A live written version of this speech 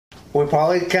We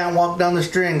probably can't walk down the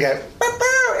street and get,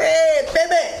 hey,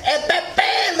 baby,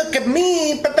 hey, look at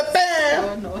me.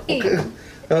 Oh, no.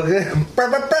 Okay.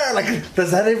 Like,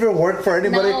 does that even work for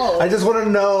anybody? No. I just want to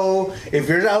know if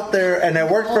you're out there and it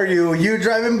worked for you, you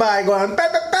driving by going,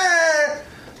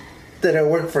 did it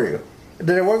work for you?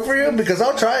 Did it work for you? Because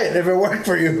I'll try it if it worked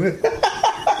for you.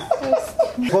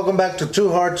 Welcome back to Too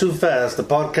Hard, Too Fast, the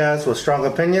podcast with strong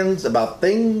opinions about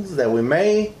things that we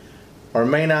may or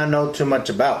may not know too much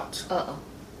about. Uh-oh.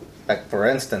 Like, for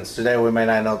instance, today we may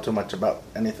not know too much about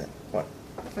anything. What?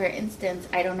 For instance,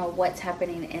 I don't know what's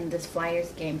happening in this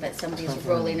Flyers game, but somebody's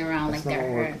rolling around like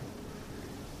they're hurt.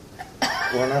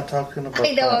 We're not talking about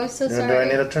I know, that. I'm so Do sorry. I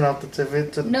need to turn off the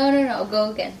TV? No,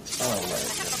 go again. Oh, my God.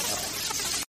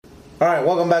 All right,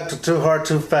 welcome back to Too Hard,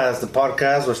 Too Fast, the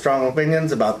podcast with strong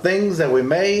opinions about things that we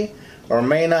may or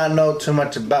may not know too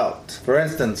much about. For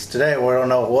instance, today we don't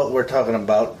know what we're talking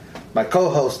about. My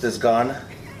co-host is gone,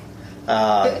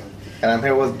 and I'm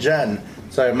here with Jen.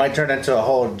 So it might turn into a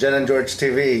whole Jen and George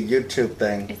TV YouTube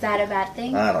thing. Is that a bad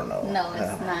thing? I don't know. No,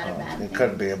 it's not a bad thing. It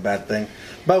could be a bad thing.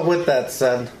 But with that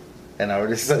said, and I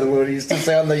already said what he used to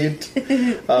say on the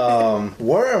YouTube,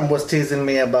 Worm was teasing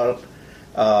me about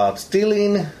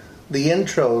stealing the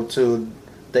intro to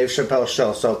Dave Chappelle's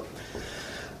show. So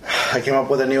I came up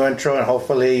with a new intro, and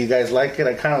hopefully you guys like it.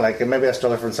 I kind of like it. Maybe I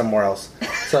stole it from somewhere else.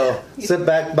 So sit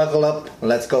back, buckle up, and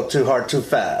let's go Too Hard, Too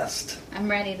Fast. I'm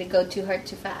ready to go too hard,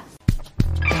 too fast.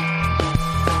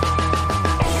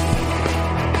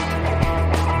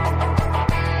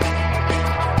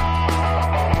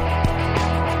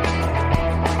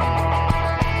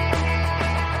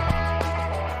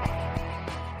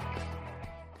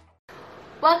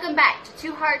 Welcome back to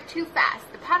Too Hard, Too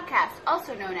Fast, the podcast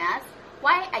also known as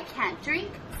Why I Can't Drink,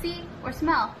 See, or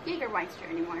Smell Jägermeister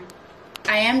Anymore.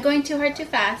 I am going too hard, too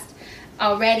fast.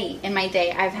 Already in my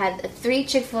day, I've had 3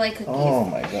 Chick-fil-A cookies. Oh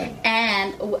my God.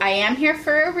 And I am here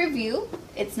for a review.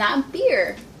 It's not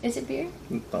beer. Is it beer?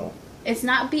 No. It's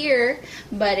not beer,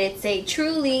 but it's a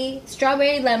Truly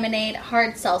strawberry lemonade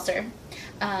hard seltzer.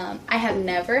 I have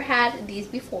never had these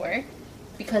before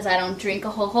because I don't drink a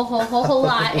whole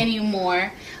lot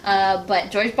anymore.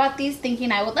 But George bought these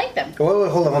thinking I would like them.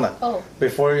 Wait, hold on. Oh.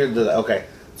 Before you do that, okay.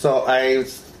 So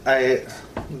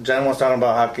Jen was talking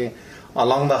about hockey.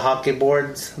 Along the hockey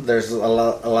boards, there's a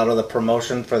lot of the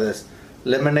promotion for this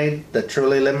lemonade, the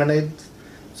Truly lemonade.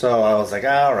 So I was like,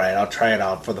 all right, I'll try it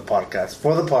out for the podcast.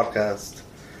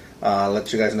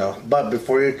 Let you guys know. But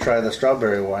before you try the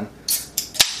strawberry one,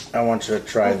 I want you to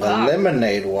try the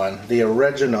lemonade one, the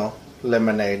original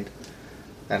lemonade,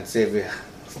 and see if you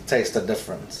taste the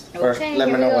difference. First, Okay, let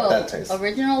me here we know what go. that tastes.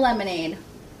 Original lemonade.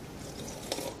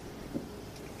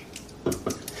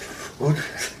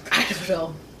 I don't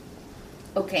know.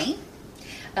 Okay.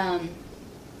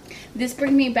 This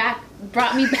brought me back.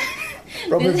 Brought me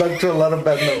back to a lot of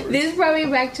bad memories. This brought me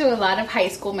back to a lot of high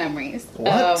school memories.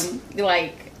 What?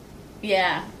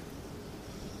 Yeah.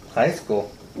 High school?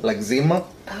 Like Zima?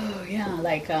 Oh yeah,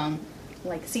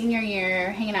 like senior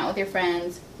year, hanging out with your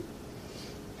friends.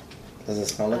 Does it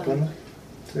smell like lemon?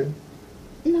 Too?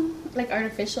 No, like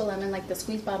artificial lemon, like the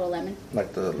squeeze bottle lemon.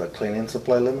 Like the cleaning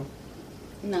supply lemon?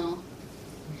 No.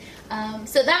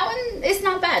 So that one is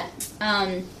not bad.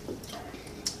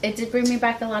 It did bring me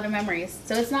back a lot of memories.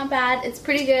 So it's not bad. It's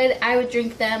pretty good. I would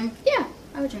drink them. Yeah,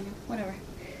 I would drink them. Whatever.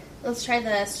 Let's try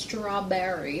the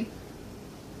strawberry.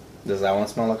 Does that one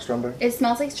smell like strawberry? It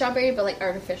smells like strawberry, but like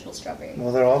artificial strawberry.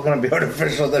 Well, they're all going to be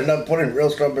artificial. They're not putting real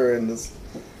strawberry in this.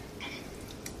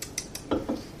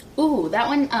 Ooh, that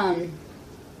one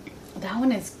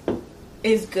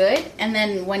is good. And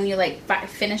then when you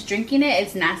finish drinking it,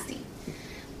 it's nasty.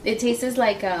 It tastes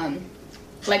like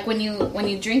when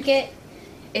you drink it,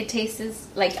 it tastes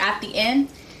like at the end,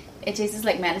 it tastes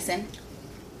like medicine.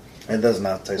 It does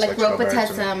not taste like strawberry. Like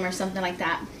Robitussin or something like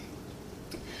that.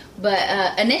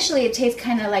 But initially, it tastes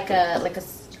kind of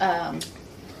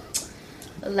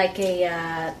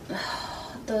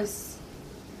those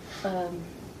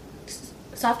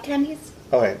soft candies.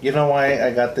 Okay, you know why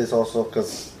I got this also?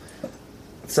 Because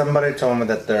somebody told me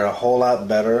that they're a whole lot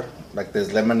better, like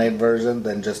this lemonade version,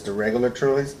 than just the regular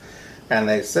Trulies. And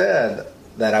they said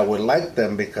that I would like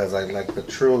them because I like the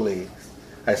Truly.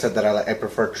 I said that I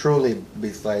prefer Truly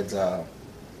besides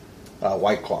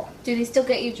White Claw. Do they still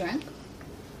get you drunk?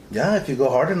 Yeah, if you go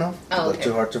hard enough. Oh, okay. Go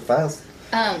too hard, too fast.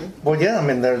 Um, Well, yeah, I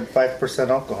mean, they're 5%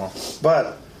 alcohol.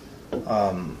 But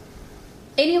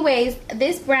Anyways,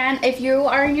 this brand, if you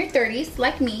are in your 30s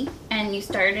like me and you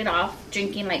started off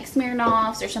drinking like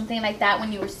Smirnoffs or something like that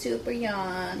when you were super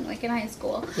young, like in high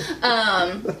school,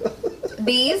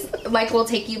 these like will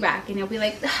take you back and you'll be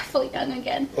like, I feel young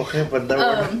again. Okay, but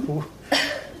never.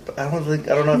 I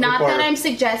don't know. Not that I'm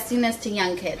suggesting this to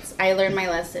young kids. I learned my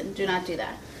lesson. Do not do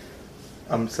that.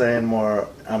 I'm saying more.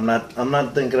 I'm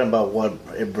not thinking about what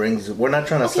it brings. We're not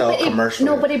trying to sell a commercial.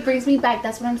 No, but it brings me back.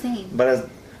 That's what I'm saying. But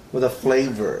with a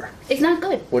flavor. It's not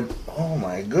good. Oh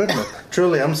my goodness!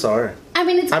 Truly, I'm sorry. I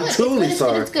mean, it's good. I'm truly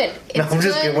sorry. It's good. No, I'm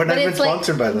just kidding. We're not even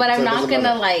sponsored by them. But I'm not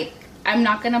gonna I'm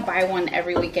not gonna buy one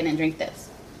every weekend and drink this.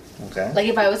 Okay. Like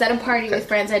if I was at a party with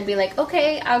friends, I'd be like,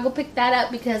 okay, I'll go pick that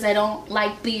up because I don't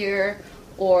like beer,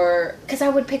 or because I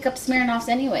would pick up Smirnoffs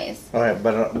anyways. All right,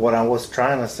 but what I was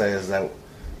trying to say is that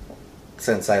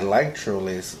since I like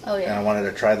Truly's, and I wanted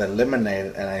to try the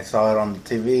lemonade, and I saw it on the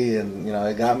TV, and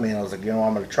it got me, and I was like,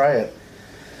 I'm gonna try it.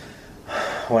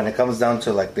 When it comes down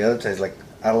to like the other taste, like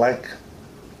I like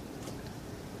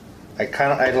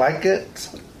it.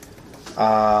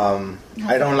 I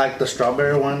don't like the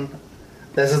strawberry one.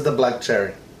 This is the black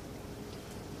cherry.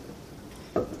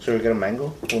 Should we get a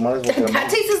mango? We might as well get a mango. That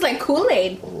tastes like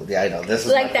Kool-Aid. Oh, yeah, I know. This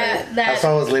is like my favorite. That's why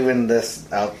I was leaving this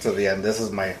out to the end. This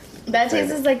is my That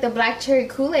tastes like the black cherry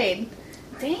Kool-Aid.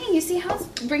 Dang, you see how it's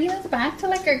bringing us back to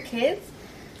like our kids?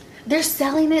 They're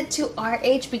selling it to our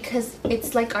age because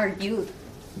it's like our youth.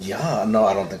 Yeah, no,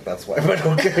 I don't think that's why, but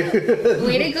okay.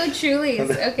 Way to go,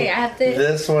 Truly's. Okay, I have to...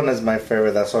 This one is my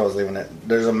favorite. That's why I was leaving it.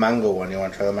 There's a mango one. You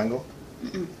want to try the mango?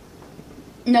 Mm-mm.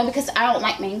 No, because I don't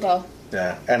like mango.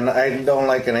 Yeah, and I don't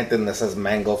like anything that says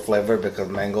mango flavored because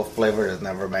mango flavored is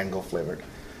never mango flavored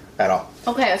at all.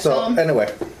 Okay, so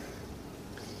anyway,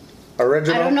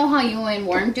 original. I don't know how you and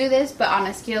Worm do this, but on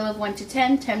a scale of 1 to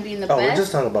 10, 10 being the best. Oh, we're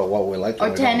just talking about what we like.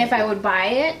 Or 10 if I would buy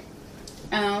it.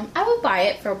 I would buy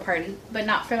it for a party, but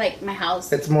not for like my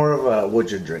house. It's more of a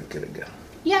would you drink it again?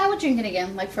 Yeah, I would drink it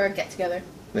again, like for a get together.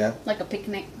 Yeah. Like a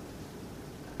picnic.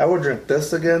 I would drink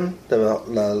this again,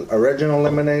 the original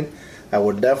lemonade. I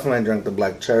would definitely drink the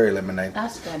black cherry lemonade.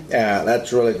 That's good. Yeah,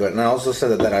 that's really good. And I also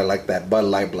said that I like that Bud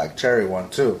Light black cherry one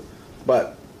too.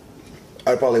 But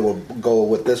I probably will go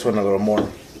with this one a little more.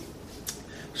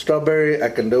 Strawberry, I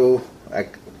can do.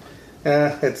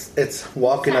 It's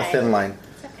walking a thin line.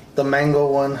 The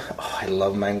mango one, I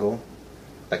love mango.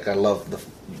 Like I love the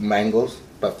mangoes,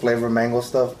 but flavor mango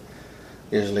stuff,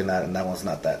 usually not. And that one's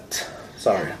not that.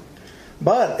 Sorry. Yeah.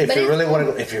 But if you really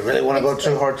want to go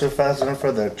too hard, too fast, and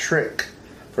for the trick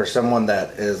for someone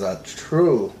that is a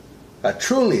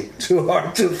truly too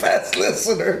hard, too fast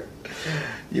listener,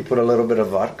 you put a little bit of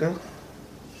vodka,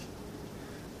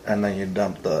 and then you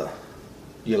dump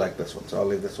you like this one, so I'll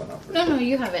leave this one out for you. No,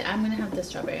 you have it. I'm gonna have the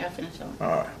strawberry. I'll finish it. All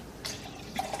right.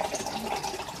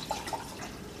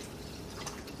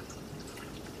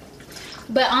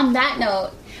 But on that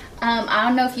note, I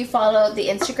don't know if you followed the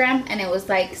Instagram, and it was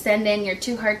like send in your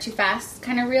too hard, too fast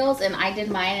kind of reels, and I did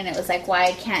mine, and it was like why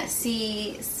I can't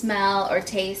see, smell, or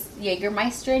taste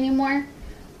Jägermeister anymore.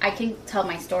 I can tell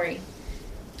my story.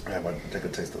 I want to take a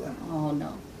taste of that. Oh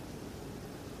no.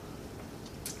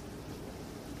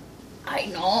 I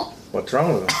know. What's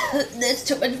wrong with it? There's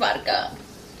too much vodka.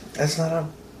 That's not a...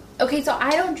 Okay, so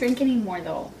I don't drink anymore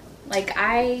though. Like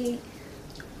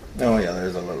Oh yeah,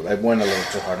 there's a little. I went a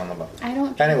little too hard on the bottle. I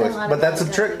don't. Anyways, but that's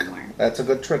a trick. Anymore. That's a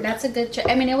good trick. That's a good trick.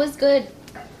 I mean, it was good.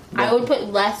 Yeah. I would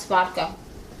put less vodka.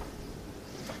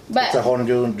 But it's a whole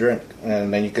new drink,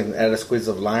 and then you can add a squeeze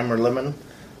of lime or lemon.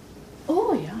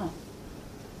 Oh yeah.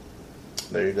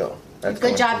 There you go. That's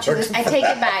good job, Truly's. I take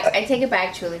it back. I take it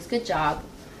back, Truly's. Good job.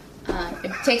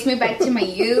 It takes me back to my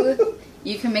youth.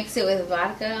 You can mix it with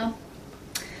vodka,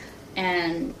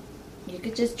 and you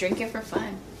could just drink it for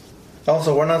fun.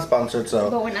 Also, we're not sponsored, so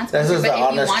but we're not sponsored, this is the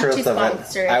honest truth of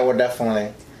it. I would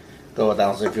definitely go with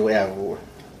that. So if you want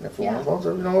to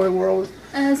sponsor, we're always.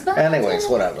 Anyways,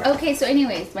 whatever. Okay, so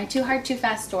anyways, my too hard, too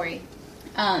fast story.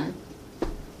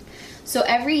 So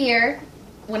every year,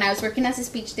 when I was working as a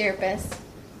speech therapist,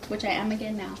 which I am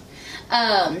again now,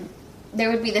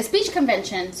 there would be the speech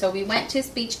convention. So we went to a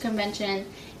speech convention,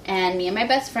 and me and my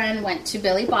best friend went to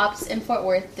Billy Bob's in Fort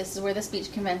Worth. This is where the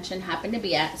speech convention happened to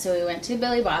be at. So we went to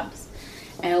Billy Bob's,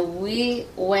 and we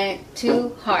went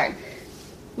too hard.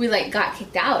 We got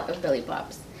kicked out of Billy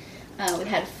Bob's. We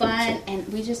had fun, and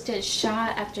we just did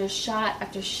shot after shot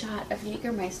after shot of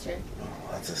Jägermeister. Oh,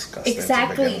 that's disgusting.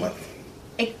 Exactly.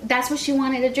 That's what she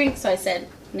wanted to drink, so I said,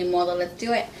 "Ni modo, let's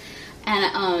do it."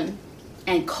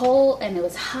 And cold, and it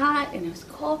was hot, and it was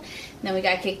cold. And then we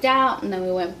got kicked out, and then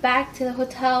we went back to the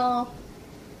hotel,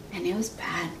 and it was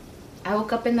bad. I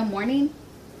woke up in the morning,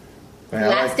 Yeah,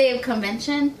 last day of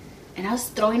convention, and I was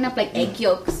throwing up like egg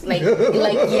yolks, like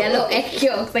yellow egg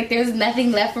yolks. Like there's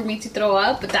nothing left for me to throw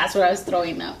up, but that's what I was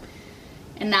throwing up.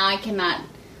 And now I cannot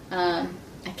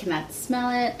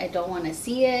smell it. I don't want to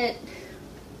see it.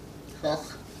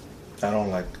 Ugh.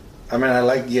 I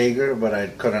like Jaeger, but I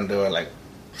couldn't do it like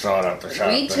shot after shot.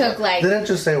 We took like. Didn't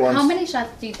you say once? How many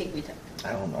shots do you think we took?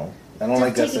 I don't know. I don't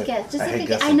like guessing. Just take a guess. Just I take hate a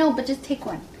guess. guessing. I know, but just take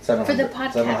one. 700. For the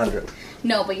podcast. 700.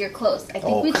 No, but you're close. I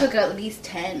think we took at least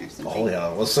 10 or something. Oh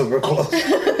yeah, it was super close. We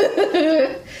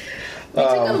took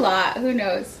a lot. Who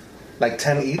knows? Like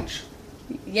 10 each?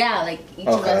 Yeah, like each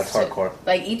Okay, of us that's took, hardcore.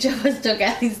 Like each of us took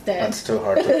at least 10. That's too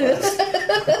hard to pass.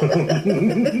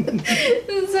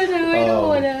 So now I don't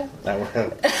wanna.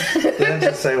 Didn't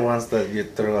you say once that you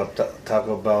threw up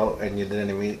Taco Bell and you didn't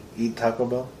even eat Taco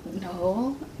Bell?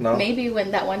 No. No? Maybe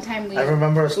when that one time I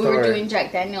remember a story. we were doing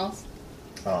Jack Daniels.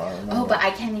 Oh, I remember. Oh, but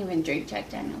I can't even drink Jack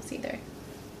Daniels either.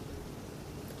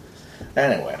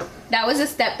 Anyway. That was a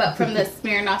step up from the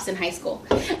Smirnoffs in high school.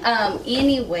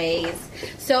 Anyways,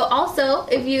 so also,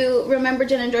 if you remember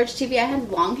Jen and George TV, I had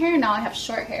long hair, now I have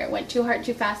short hair. Went too hard,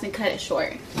 too fast, and cut it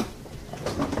short.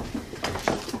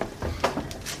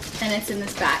 And it's in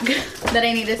this bag that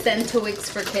I need to send to Wigs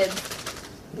for Kids.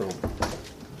 Little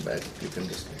bag, you can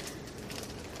just...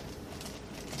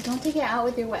 Don't take it out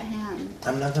with your wet hand.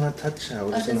 I'm not gonna touch it.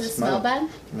 Does it smell bad?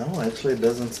 No, actually, it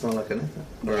doesn't smell like anything.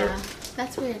 Yeah,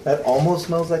 that's weird. That almost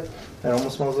smells like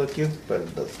you, but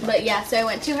it does not. But yeah, so I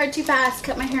went too hard, too fast,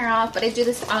 cut my hair off. But I do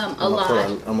this a lot.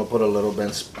 I'm gonna put a little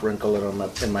bit, sprinkle it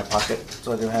in my pocket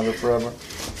so I can have it forever.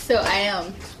 So I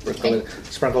am.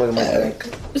 Sprinkle it in my drink.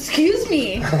 Excuse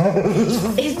me.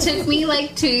 It took me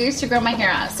like 2 years to grow my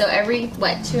hair out. So every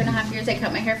 2.5 years I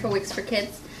cut my hair for Wigs for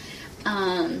Kids.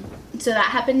 So that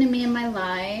happened to me in my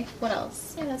life. What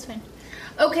else? Yeah, that's fine.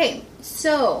 Okay,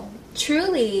 so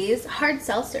Truly's hard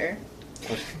seltzer.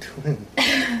 What are you doing?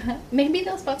 Maybe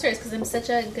they'll sponsor us because I'm such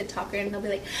a good talker, and they'll be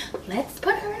like, "Let's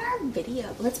put her in our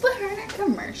video. Let's put her in our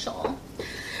commercial."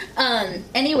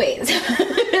 Anyways,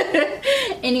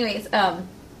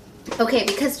 okay,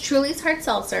 because Truly's hard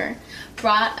seltzer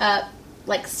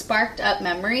sparked up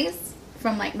memories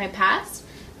from like my past.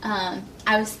 I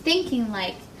was thinking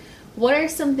like, what are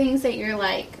some things that you're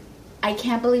like, I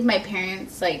can't believe my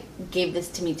parents like gave this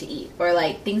to me to eat, or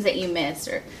like things that you miss,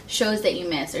 or shows that you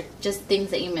miss, or just things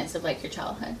that you miss of like your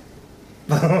childhood.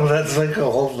 That's like a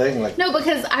whole thing. Like no,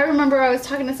 because I remember I was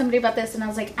talking to somebody about this, and I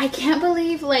was like, I can't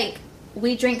believe like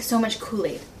we drank so much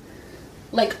Kool-Aid,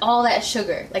 like all that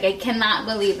sugar. Like I cannot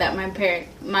believe that my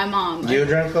mom. You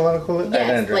drank a lot of Kool-Aid? Yes, I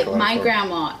didn't drink like my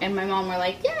grandma and my mom were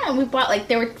like, yeah, and we bought like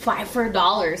they were $5 for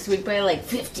 $1, so we'd buy like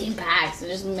 15 packs and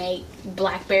just make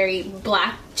black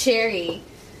cherry.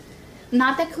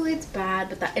 Not that Kool-Aid's bad,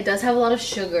 but that it does have a lot of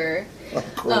sugar.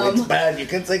 Kool-Aid's bad. You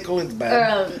can say Kool-Aid's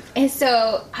bad. And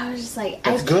so I was just like,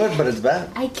 it's good, but it's bad.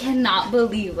 I cannot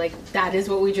believe like that is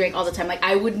what we drink all the time. Like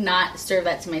I would not serve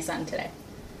that to my son today.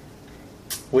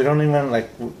 We don't even like.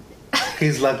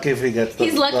 He's lucky if he gets.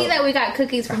 He's lucky that we got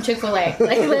cookies from Chick-fil-A.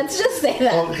 Like let's just say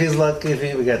that. Well, he's lucky if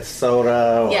he gets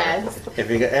soda. Or yes. If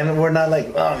he get, and we're not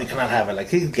like, oh, you cannot have it. Like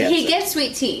he gets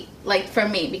sweet tea, like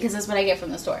from me, because that's what I get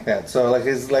from the store. Yeah. So like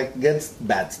he's like gets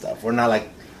bad stuff. We're not like.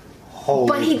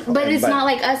 Holy. But it's not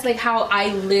like us, like how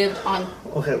I lived on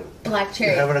black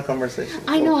cherry. You're having a conversation.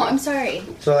 I know. Okay. I'm sorry.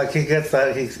 So like he gets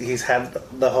that. He's had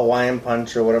the Hawaiian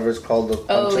punch or whatever it's called. Those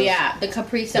punches. Oh yeah, the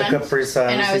Capri Sun. The Capri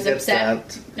Sun. And I was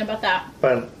upset about that.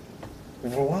 But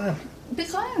for what?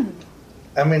 Because.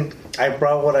 I mean, I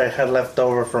brought what I had left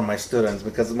over from my students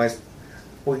because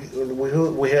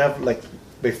we have like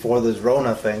before this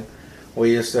Rona thing,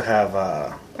 we used to have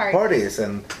parties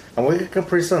and we get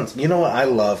Capri Suns. You know what? I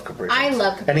love Capri Suns. I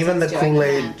love Capri Suns. And even the too,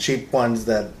 Kool-Aid cheap ones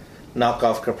that knock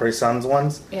off Capri Suns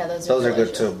ones. Yeah, those are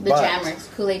good too. The jammers,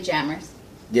 Kool-Aid jammers.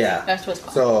 Yeah, that's what's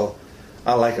called. So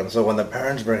I like them. So when the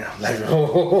parents bring them, I'm like,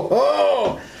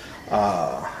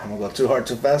 I'm gonna go too hard,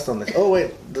 too fast on this. Oh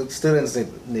wait, the students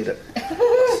need it.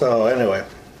 So anyway,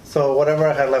 whatever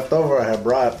I had left over, I had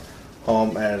brought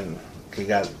home, and he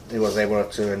was able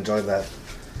to enjoy that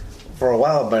for a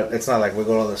while. But it's not like we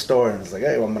go to the store and it's like,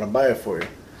 hey, well, I'm gonna buy it for you.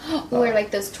 Or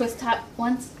like those twist top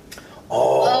ones.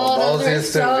 Oh, those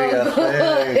used to be a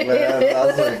thing, man.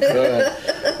 Those are good.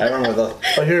 I remember those.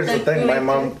 But here's the thing: my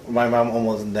mom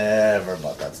almost never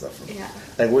bought that stuff for me. Yeah.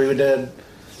 Like we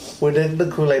did the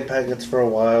Kool-Aid packets for a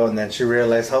while, and then she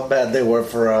realized how bad they were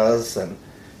for us, and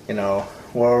we're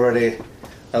already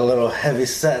a little heavy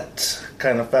set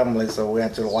kind of family, so we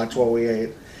had to watch what we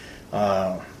ate.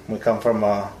 We come from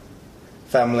a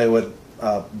family with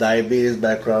diabetes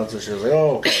background, so she was like,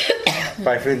 "Oh, okay. If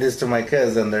I feed this to my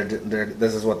kids, then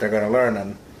this is what they're going to learn."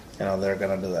 And they're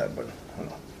gonna do that. But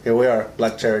here we are,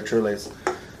 Black Cherry Trulies.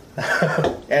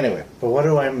 Anyway, but what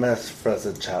do I miss as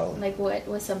a child? Like what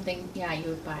was something? Yeah, you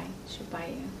would buy. Should buy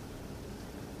you.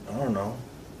 I don't know.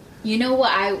 You know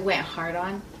what I went hard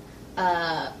on?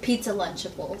 Pizza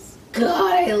Lunchables.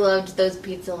 God, I loved those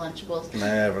pizza Lunchables.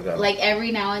 Never got. Like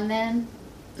every now and then,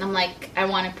 I'm like, I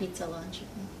want a pizza Lunchable.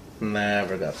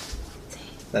 Never got.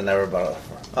 I never bought it.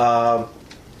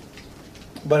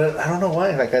 But I don't know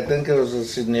why. Like I think it was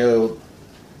just, she knew.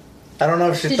 I don't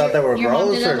know if she thought they were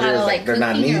gross or just like they're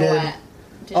not needed.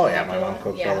 Oh yeah, my mom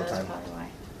cooked all the time. Why.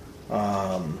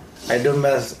 I do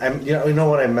miss. You know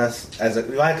what I miss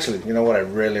actually, you know what I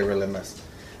really miss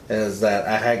is that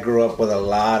I had grew up with a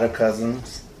lot of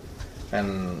cousins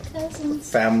and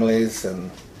families and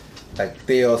like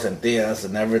tios and tias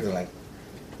and everything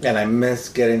and I miss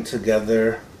getting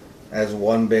together as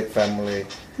one big family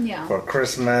for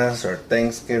Christmas or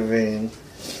Thanksgiving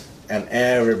and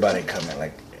everybody coming,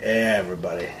 like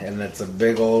everybody, and it's a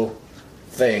big old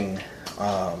thing.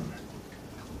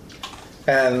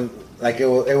 And like it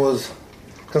was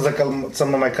because like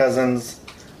some of my cousins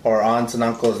or aunts and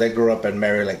uncles, they grew up and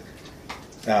married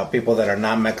like people that are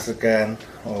not Mexican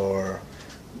or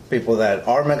people that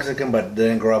are Mexican but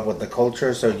didn't grow up with the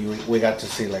culture, so we got to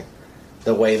see like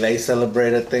the way they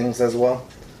celebrated things as well.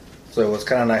 So it was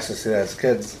kind of nice to see that as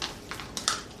kids.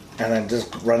 And then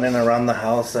just running around the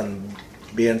house and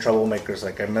being troublemakers,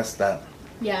 like I missed that.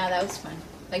 Yeah, that was fun.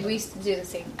 Like we used to do the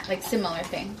same, like similar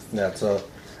things. Yeah, so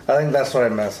I think that's what I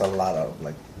miss a lot of.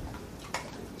 Like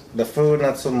the food,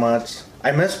 not so much.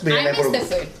 I miss being able to. I miss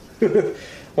the food.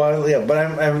 Well, yeah, but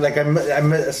I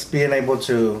miss being able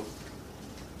to.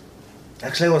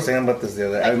 Actually, I was thinking about this the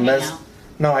other day. I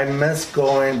miss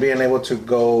being able to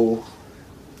go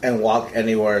and walk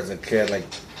anywhere as a kid. Like,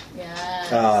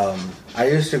 yeah. I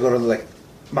used to go to like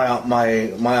my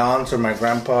aunts or my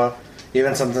grandpa.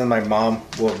 Even sometimes my mom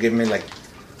will give me like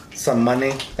some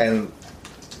money, and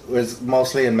it was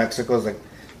mostly in Mexico. It's like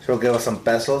she'll give us some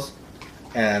pesos,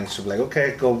 and she'll be like,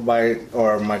 "Okay, go buy,"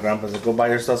 or my grandpa's like, "Go buy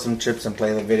yourself some chips and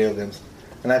play the video games."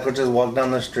 And I could just walk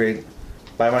down the street,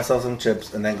 buy myself some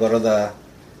chips, and then go to the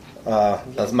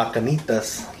las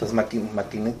maquinitas, las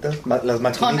maquinitas.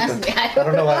 I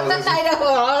don't know what it was.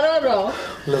 I don't know.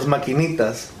 Las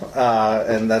maquinitas,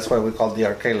 and that's why we called the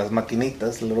arcade las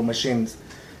maquinitas, the little machines.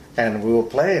 And we would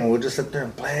play, and we'd just sit there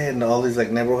and play, and all these like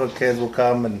neighborhood kids would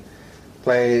come and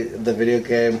play the video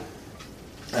game,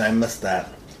 and I missed that.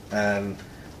 And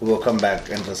we will come back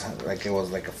and just like it was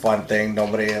like a fun thing.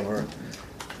 Nobody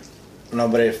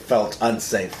felt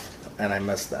unsafe, and I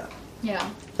missed that. Yeah.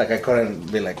 Like I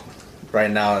couldn't be like right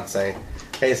now and say,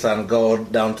 "Hey son, go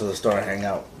down to the store and hang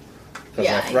out."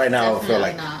 Because right now I feel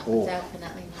like, ooh.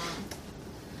 Definitely not.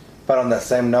 But on that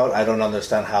same note, I don't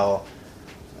understand how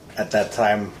at that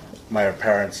time my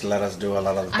parents let us do a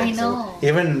lot of things. I know.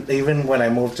 Even when I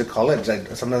moved to college,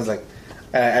 sometimes like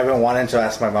I've been wanting to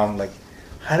ask my mom like,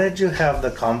 how did you have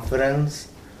the confidence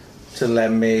to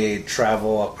let me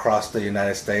travel across the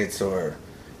United States or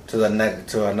to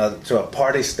a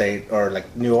party state or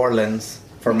like New Orleans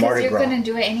for Mardi Gras? Because you're gonna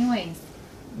do it anyways.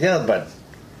 Yeah, but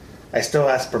I still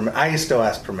ask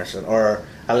permission, or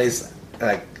at least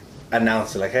like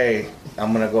announce it, like, hey,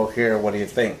 I'm gonna go here. What do you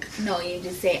think? No, you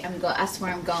just say that's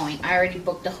where I'm going. I already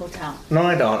booked the hotel. No,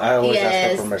 I don't. I always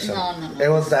ask for permission. No. It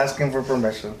was asking for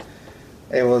permission.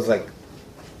 It was like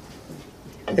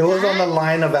it was on the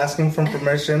line of asking for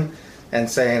permission and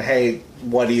saying, hey,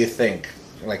 what do you think?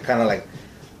 Like kind of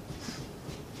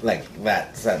like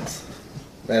that sense.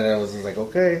 And it was just like,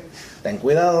 okay, ten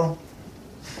cuidado.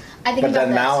 But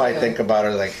then now I think about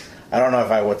it like, I don't know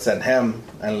if I would send him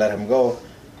and let him go,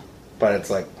 but it's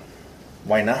like,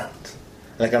 why not?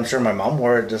 Like I'm sure my mom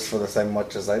worried just for the same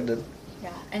much as I did.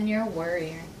 Yeah, and you're a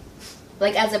worrier.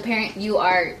 Like as a parent, you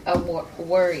are a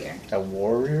worrier. A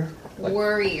warrior? Like,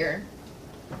 worrier.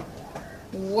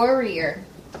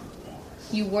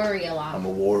 You worry a lot. I'm a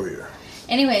warrior.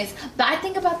 Anyways, but I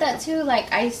think about that too.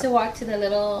 Like I used to walk to the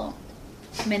little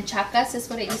menchacas, is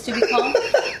what it used to be called,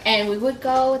 and we would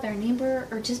go with our neighbor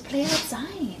or just play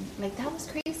outside. Like that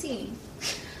was crazy.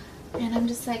 And I'm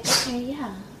just like, okay,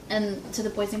 yeah. And to the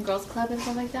Boys and Girls Club and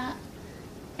stuff like that.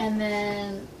 And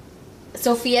then,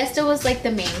 so Fiesta was like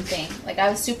the main thing. Like I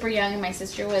was super young, and my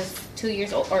sister was 2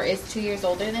 years old, or is 2 years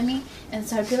older than me. And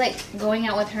so I'd be like going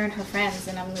out with her and her friends,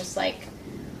 and I'm just like,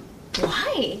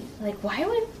 why? Like why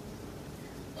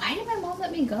did my mom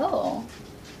let me go?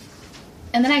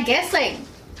 And then I guess like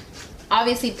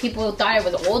obviously people thought I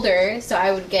was older, so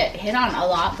I would get hit on a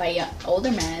lot by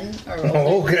older men or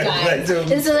older guys.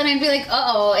 And so then I'd be like,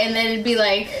 uh-oh, and then it'd be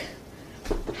like,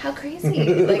 how crazy.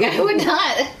 Like I would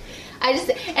not.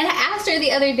 And I asked her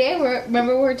the other day,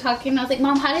 remember we were talking, and I was like,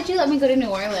 Mom, how did you let me go to New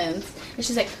Orleans? And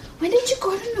she's like, when did you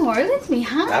go to New Orleans,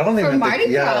 mija? I don't even Mardi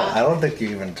think, Gras. I don't think you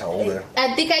even told her.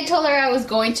 I think I told her I was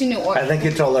going to New Orleans. I think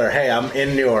you told her, hey, I'm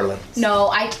in New Orleans.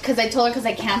 No, because I told her because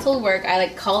I canceled work. I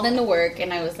like called into work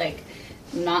and I was like,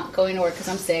 I'm not going to work because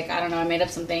I'm sick. I don't know. I made up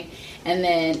something. And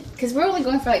then, because we're only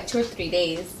going for like 2 or 3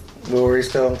 days. Were you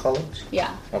still in college?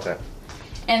 Yeah. Okay.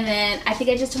 And then I think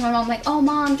I just told my mom, like, oh,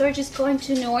 Mom, George is going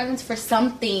to New Orleans for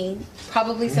something.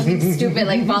 Probably something stupid,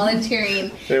 like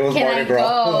volunteering. It was Can Mardi I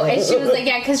Gras. go? And she was like,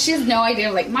 yeah, because she has no idea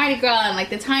of, like, Mardi Gras and, like,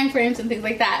 the time frames and things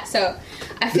like that. So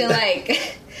I feel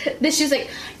like that she's like,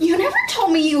 you never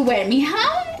told me you went,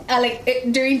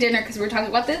 mija. During dinner, because we were talking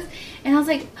about this. And I was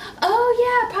like, oh,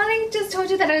 yeah, I probably just told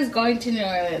you that I was going to New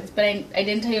Orleans. But I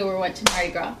didn't tell you we went to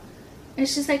Mardi Gras. And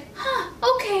she's like, huh,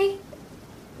 okay.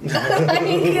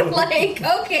 like,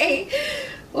 okay.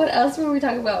 What else were we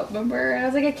talking about? Remember? I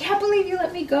was like, I can't believe you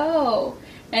let me go.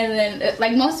 And then,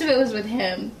 like, most of it was with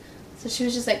him. So she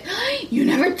was just like, you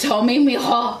never told me,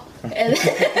 mijo. And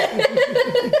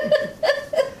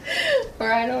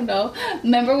or I don't know.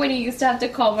 Remember when he used to have to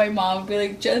call my mom and be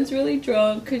like, Jen's really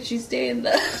drunk. Could she stay in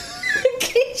the...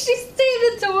 Could she stay in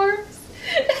the dorms?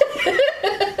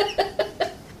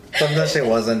 Sometimes she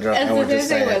wasn't drunk. And I would sometimes just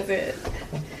say it wasn't.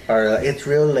 Or like, it's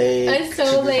real late. It's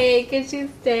so late. Could she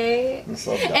stay?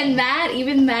 So dumb. And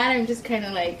even that, I'm just kind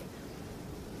of like,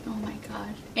 oh my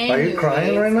god. Are you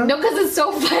crying right now? No, because it's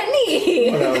so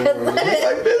funny. Whatever.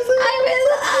 I miss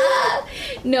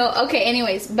it. No, okay,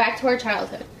 anyways, back to our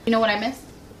childhood. You know what I miss?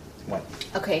 What?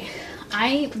 Okay,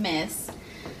 I miss,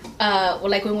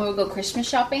 like when we would go Christmas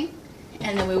shopping,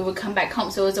 and then we would come back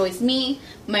home. So it was always me,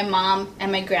 my mom,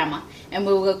 and my grandma. And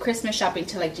we would go Christmas shopping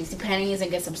to like JCPenney's and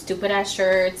get some stupid ass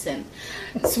shirts and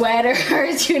sweaters,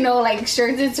 like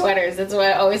shirts and sweaters. That's what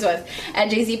it always was at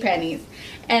JCPenney's.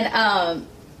 And,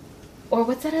 or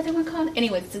what's that other one called?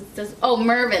 Anyways,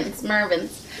 Mervin's.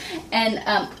 And,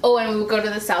 and we would go to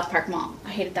the South Park Mall. I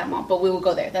hated that mall, but we would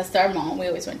go there. That's our mall we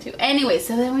always went to. Anyway,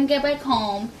 so then we get back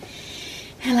home,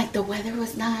 and like the weather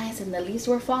was nice and the leaves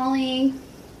were falling.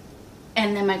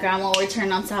 And then my grandma would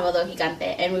turn on Sábado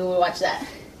Gigante, and we would watch that.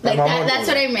 Like that's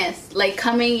what I miss. Like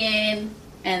coming in,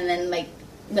 and then like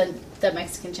the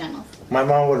Mexican channels. My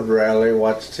mom would rarely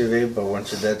watch TV, but when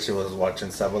she did, she was watching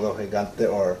Sábado Gigante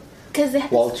or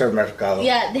Walter Mercado.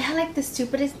 Yeah, they had like the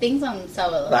stupidest things on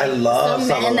Sábado. I love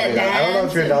Sábado Gigante. I don't know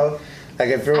if you know. Like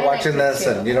if you're watching this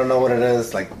and you don't know what it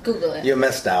is, like Google it. You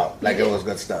missed out. Like it was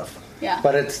good stuff. Yeah.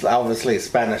 But it's obviously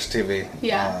Spanish TV.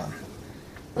 Yeah.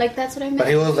 Like that's what I meant. But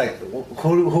he was like,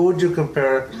 who would you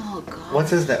compare? Oh God.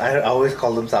 What's his name? I always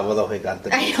called him Sábado Gigante.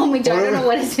 I don't know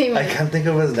what his name is. I can't think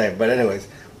of his name. But anyways,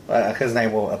 his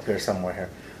name will appear somewhere here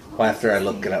after I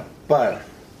look it up. But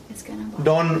it's gonna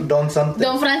Don something.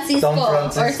 Don Francisco or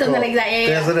something like that. Yeah,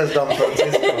 yes, it is Don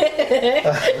Francisco.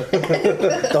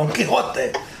 Don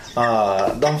Quixote.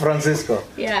 Don Francisco.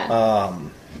 Yeah.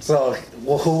 So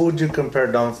who would you compare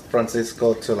Don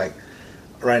Francisco to, like?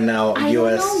 Right now,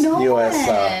 U.S.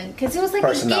 Because it was like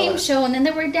a game show, and then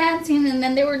they were dancing, and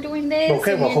then they were doing this.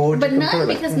 Okay, well, who would you compare?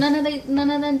 Because none of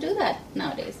them do that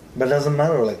nowadays. But it doesn't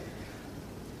matter. Like,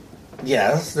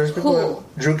 yes, there's people.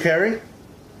 Drew Carey.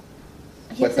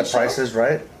 With The Price is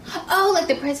Right. Oh, like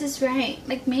The Price is Right.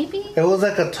 Like maybe. It was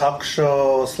like a talk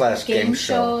show / game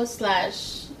show /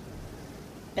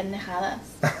 pendejadas.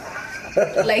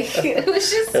 Like it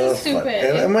was just so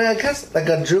stupid. I mean, I guess like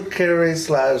a Drew Carey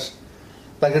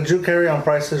Like a Drew Carey on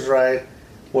Price is Right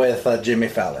with Jimmy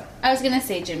Fallon. I was gonna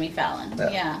say Jimmy Fallon.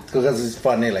 Yeah. Because he's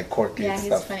funny, like quirky and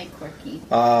stuff. Yeah, he's funny, quirky.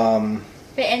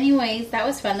 But anyways, that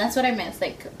was fun. That's what I missed.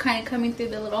 Like kind of coming through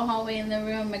the little hallway in the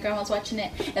room. My grandma's watching it,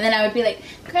 and then I would be like,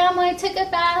 "Grandma, I took a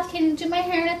bath. Can you do my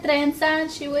hair in a trenza?" And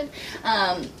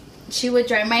she would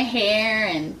dry my hair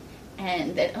and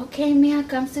then, okay, Mia,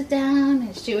 come sit down.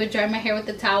 And she would dry my hair with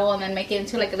the towel and then make it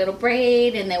into like a little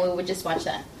braid, and then we would just watch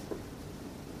that.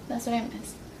 That's what I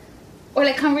miss. Or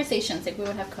like conversations. Like we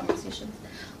would have conversations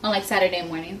on like Saturday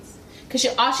mornings. Because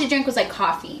all she drank was like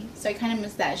coffee. So I kind of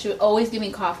miss that. She would always give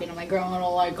me coffee. And I'm like, girl, I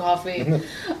don't like coffee.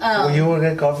 Well, you would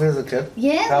get coffee as a kid?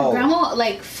 Yeah. My grandma,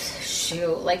 like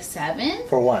 7?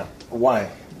 For what? Why?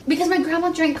 Because my grandma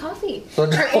drank coffee. So,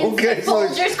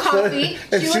 Folgers coffee.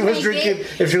 If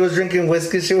she was drinking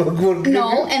whiskey, she would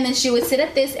no, and then she would sit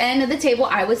at this end of the table.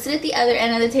 I would sit at the other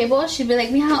end of the table. She'd be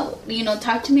like, Mia,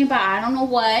 talk to me about I don't know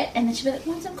what. And then she'd be like,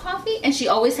 want some coffee? And she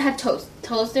always had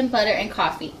toast and butter and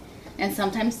coffee, and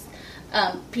sometimes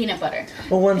peanut butter.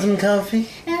 Well, want some coffee?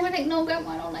 And I'm like, no, grandma,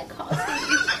 I don't like coffee.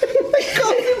 Like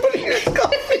coffee, but here's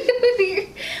coffee.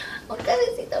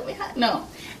 No,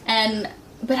 and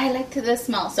But I like the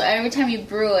smell. So every time you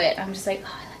brew it, I'm just like, oh,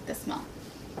 I like the smell.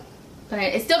 But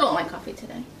I still don't like coffee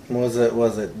today. Was it,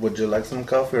 would you like some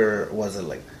coffee, or was it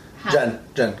like, How?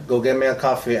 Jen, go get me a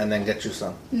coffee and then get you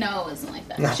some? No, it wasn't like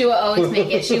that. She would always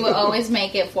make it. She would always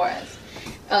make it for us.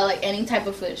 Like any type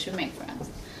of food she would make for us.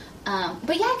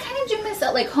 But yeah, I kind of do miss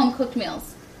that, like, home-cooked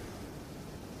meals.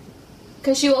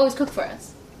 Because she would always cook for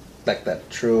us. Like that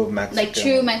true Mexican. Like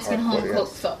true Mexican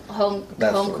hardcore,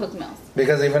 home-cooked meals.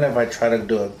 Because even if I try to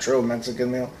do a true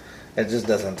Mexican meal, it just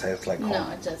doesn't taste like home. No,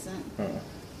 it doesn't.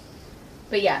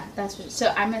 But yeah,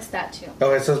 so I miss that too.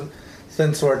 Okay, so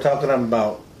since we're talking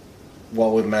about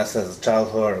what we missed as a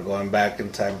childhood or going back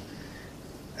in time,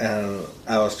 and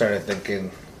I started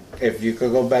thinking, if you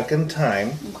could go back in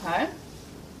time, Okay.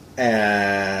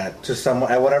 and to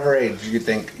someone at whatever age you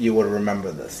think you would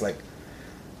remember this, like,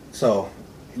 so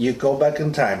you go back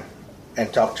in time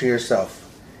and talk to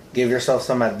yourself, give yourself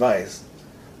some advice,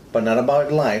 but not about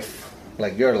life,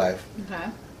 like your life.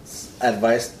 Okay.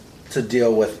 Advice to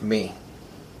deal with me.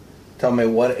 Tell me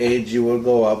what age you would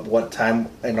go up, what time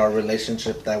in our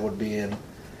relationship that would be in,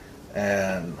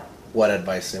 and what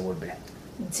advice it would be.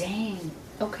 Dang.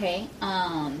 Okay.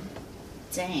 Dang.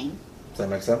 Does that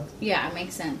make sense? Yeah, it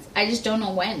makes sense. I just don't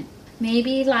know when.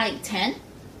 Maybe like 10?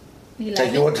 11?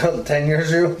 Like you would tell 10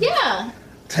 years you? Yeah.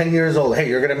 10 years old. Hey,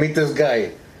 you're going to meet this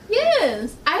guy.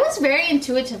 Yes. I was very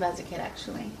intuitive as a kid,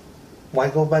 actually.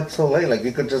 Why go back so late? Like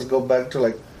you could just go back to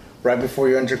like right before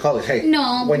you enter college. Hey,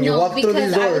 when you walk through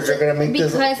these doors, you're going to meet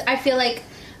this. Because I feel like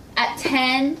at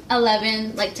 10,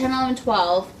 11,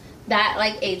 12, that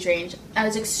like age range, I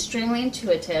was extremely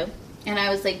intuitive and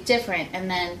I was like different. And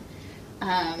then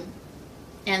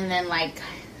like,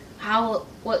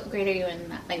 what grade are you in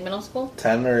that? Like middle school?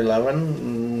 10 or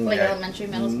 11? Like elementary,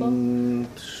 middle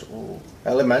school?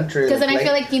 Elementary. Because then I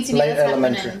feel like quinceañeras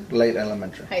happen in late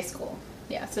elementary. high school.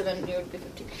 Yeah, so then you would be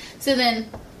 15.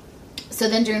 So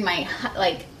then during my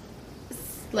like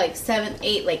 7th,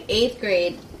 8th, like 8th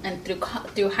grade and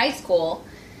through high school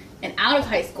and out of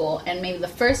high school and maybe the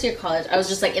first year of college, I was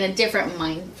just like in a different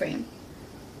mind frame.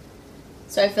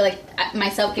 So I feel like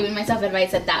giving myself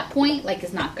advice at that point like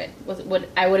is not good.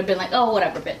 I would have been like, oh,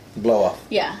 whatever, but blow off.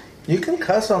 Yeah. You can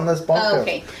cuss on this podcast. Oh,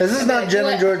 okay. This is not Jen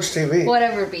and George TV.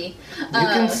 Whatever be. You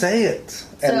can say it,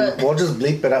 and we'll just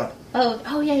bleep it out.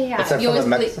 Oh yeah. Except for the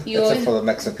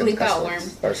Mexican bleep out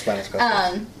worms or Spanish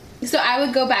cuss. So I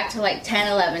would go back to like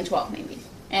 10, 11, 12 maybe,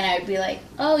 and I would be like,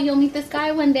 oh, you'll meet this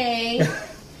guy one day, and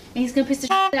he's gonna piss the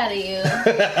shit out of you.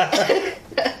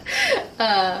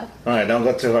 All right, don't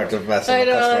go too hard to mess with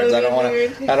the cuss words.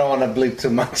 I don't want to bleep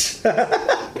too much.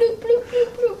 Bloop, bloop, bloop,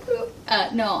 bloop,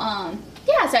 bloop.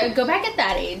 Yeah, so I would go back at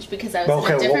that age because I was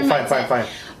in a different mindset. Fine.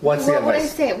 What's the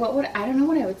advice? What would I say? I don't know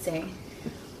what I would say.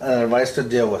 Advice to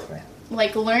deal with me.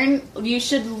 Like you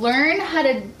should learn how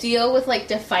to deal with like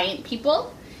defiant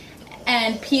people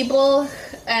and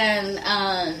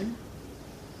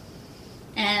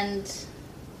and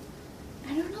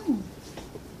I don't know.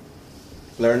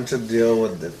 Learn to deal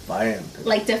with defiant.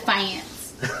 Like defiance.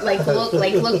 Look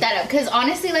that up. Because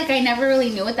honestly, like I never really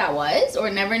knew what that was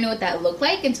or never knew what that looked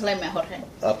like until I met Jorge.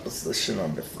 Opposition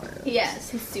on defiance.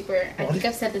 Yes, he's super. I think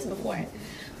I've said this before.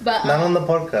 But not on the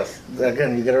podcast.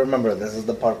 Again, you gotta remember this is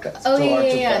the podcast. Oh,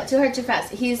 yeah. Too hard, too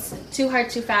fast. He's too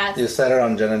hard, too fast. You said it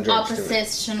on Jen and George.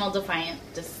 Oppositional defiant.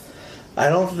 I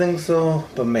don't think so,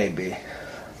 but maybe.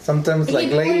 Sometimes, like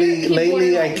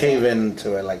lately, I cave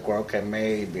into it. Like, well, okay,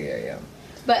 maybe I am.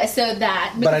 But so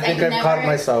that. But I think I've caught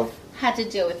myself. Had to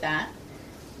deal with that.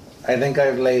 I think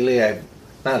not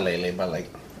lately, but like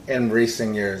in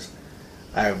recent years,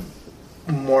 I've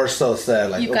more so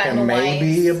said like, okay,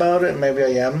 maybe about it, maybe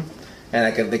I am, and I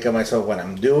can think of myself when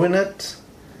I'm doing it,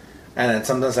 and then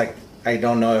sometimes like I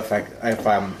don't know if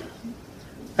I'm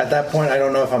at that point I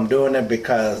don't know if I'm doing it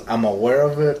because I'm aware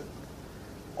of it,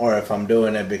 or if I'm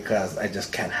doing it because I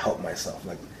just can't help myself.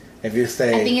 Like if you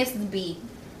say, I think it's the B,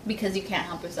 because you can't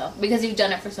help yourself because you've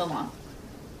done it for so long.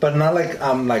 But not like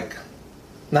I'm like,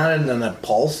 not in an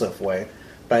impulsive way,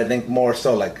 but I think more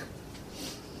so like,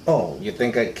 oh, you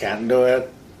think I can't do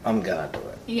it? I'm gonna do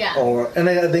it. Yeah. And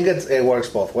I think it works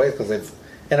both ways because it's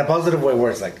in a positive way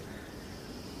where it's like,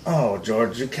 oh,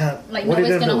 George, you can't. Like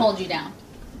nobody's gonna hold you down.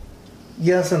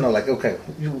 Yes and no. Like okay,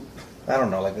 I don't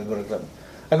know. Like a good example.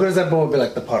 A good example would be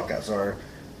like the podcast or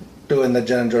doing the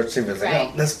Jen and George TV. It's like,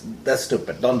 right. Oh, that's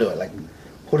stupid. Don't do it. Like,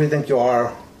 who do you think you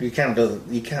are? You can't do.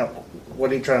 You can't. What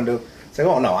are you trying to do? Say,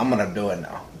 oh no, I'm gonna do it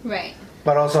now. Right.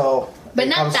 But also, but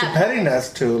it comes to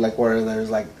pettiness too, like where there's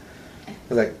like,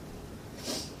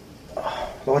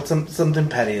 what's something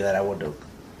petty that I would do?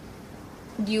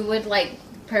 You would like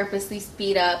purposely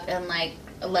speed up and like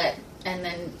let and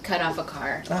then cut off a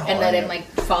car Oh, and let I him know. like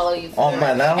follow you. Oh, through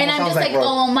man, it. that almost And I'm sounds just like like, road-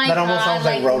 oh my that almost god, sounds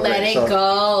like like road let rage, it so-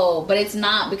 go. But it's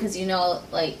not because you know,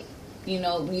 like you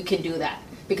know, you can do that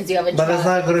because you have a. But it's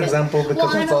not a good because- example because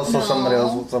Well, I it's don't also somebody know.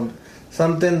 else with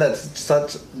something that's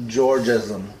such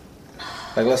Georgism.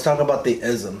 Like, let's talk about the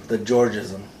ism, the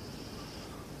Georgism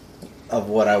of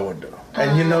what I would do.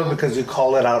 And you know, because you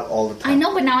call it out all the time. I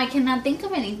know, but now I cannot think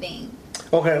of anything.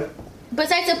 Okay.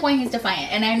 Besides the point, he's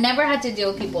defiant, and I never had to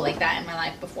deal with people like that in my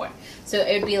life before. So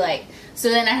it would be like, so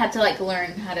then I had to like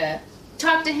learn how to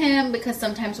talk to him because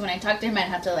sometimes when I talk to him, I'd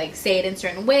have to like say it in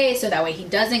certain ways so that way he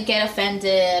doesn't get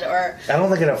offended or I don't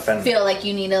think it offends. feel like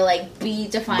you need to like be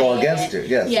defiant. Go against you.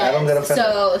 Yes. I don't get offended.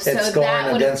 So it's that going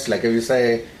would against, like if you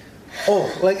say, oh,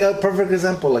 like a perfect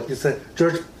example, like you said,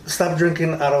 George, stop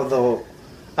drinking out of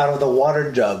the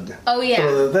water jug. Oh, yeah.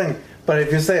 Through the thing. But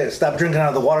if you say, stop drinking out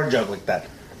of the water jug like that,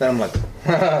 then I'm like,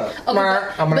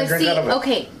 I'm gonna drink out of it.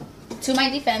 Okay, to my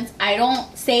defense, I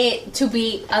don't say it to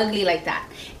be ugly like that.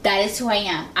 That is who I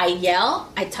am. I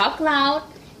yell, I talk loud,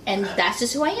 and that's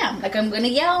just who I am. Like, I'm gonna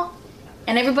yell,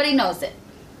 and everybody knows it.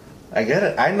 I get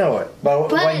it. I know it.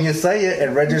 But when you say it,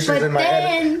 it registers but in my head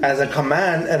then- as a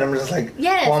command, and I'm just like,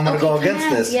 Yes, well, I'm gonna okay, go against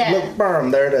command, this. yeah. Look,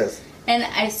 boom, there it is.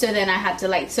 And so then I had to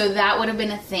like, so that would have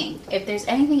been a thing. If there's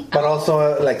anything But else,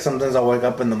 also, like sometimes I wake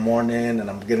up in the morning and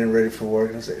I'm getting ready for work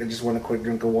and I say, I just want a quick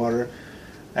drink of water,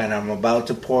 and I'm about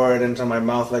to pour it into my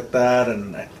mouth like that,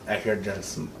 and I hear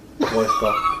Jen's voice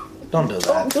go, "Don't do that.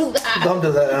 Don't do that." Don't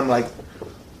do that." And I'm like,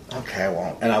 "Okay, I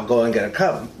won't." And I'll go and get a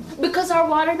cup. because our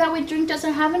water that we drink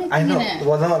doesn't have anything I know. in it.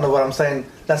 Well, no. What I'm saying,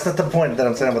 that's not the point that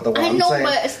I'm saying about the water. I know, I'm saying,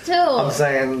 but still. I'm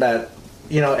saying that.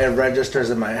 You know, it registers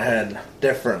in my head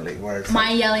differently. Where it's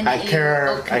My yelling I at you, care,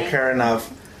 okay. I care enough.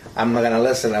 I'm not gonna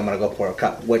listen. I'm gonna go pour a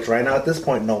cup. Which right now at this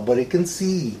point nobody can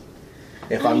see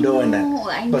if I'm doing know,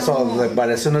 that. I But so, know. like, but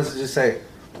as soon as you say,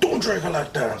 "Don't drink it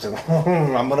like that," I'm saying,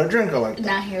 "I'm gonna drink it like that."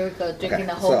 Now here we go, drinking Okay,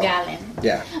 the whole so- gallon.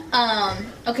 Yeah.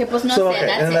 Okay, pues no So sé, okay,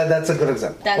 that's and it. that's a good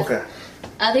example. That's- Okay.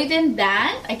 Other than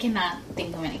that, I cannot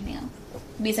think of anything else.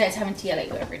 Besides having to yell at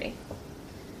you every day.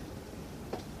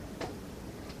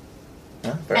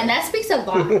 Yeah, fair And enough. that speaks a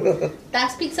lot.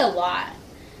 That speaks a lot.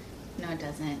 No, it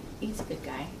doesn't. He's a good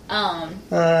guy. I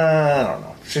don't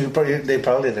know. They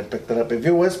probably didn't pick that up. If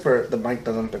you whisper, the mic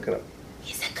doesn't pick it up.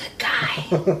 He's a good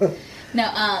guy. No,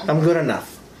 I'm good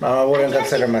enough. I wouldn't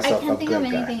consider myself I a can't good think of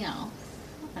guy. anything else,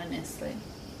 honestly.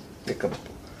 Pick up.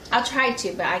 I'll try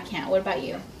to, but I can't. What about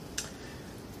you?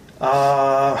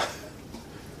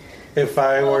 If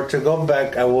I were to go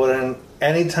back, I wouldn't.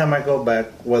 Anytime I go back,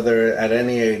 whether at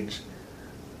any age,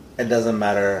 it doesn't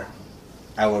matter.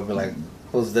 I would be like,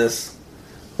 "Who's this?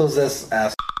 Who's this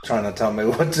ass trying to tell me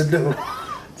what to do?"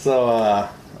 So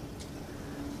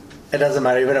it doesn't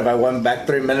matter. Even if I went back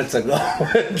 3 minutes ago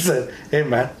and said, "Hey,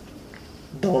 man,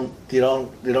 you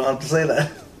don't have to say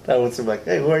that." I would say like,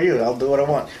 "Hey, who are you? I'll do what I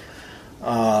want."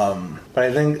 But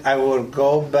I think I would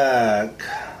go back.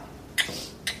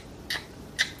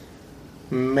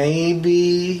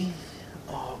 Maybe,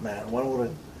 oh man, what would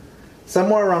it?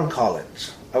 Somewhere around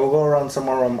college. I will go around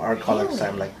somewhere around our college Really?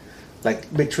 time,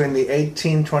 like between the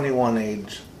 18-21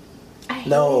 age. I hated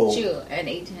No. you at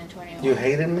 18 and 21. You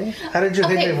hated me? How did you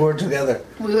hate Okay. me if we were together?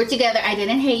 We were together. I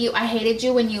didn't hate you. I hated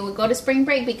you when you would go to spring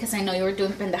break because I know you were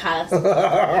doing pendejadas.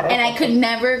 And I could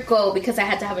never go because I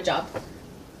had to have a job.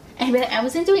 And I'd be like, I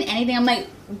wasn't doing anything. I'm like,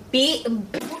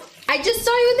 I just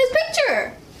saw you in this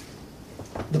picture.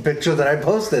 The picture that I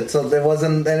posted, so there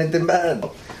wasn't anything bad.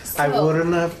 I So-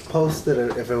 wouldn't have posted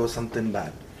it if it was something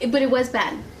bad. But it was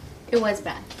bad. It was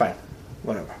bad. Fine,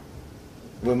 whatever.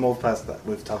 We moved past that.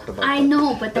 We've talked about I that.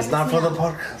 know, but It's that's not for the not-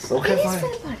 podcast. Okay, It is fine. for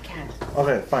the podcast.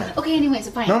 Okay, fine. Okay, anyways,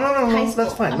 fine. No, High school.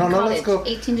 that's fine. I'm No, in let's go.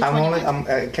 college, 18 to 21.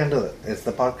 I can't do that. It's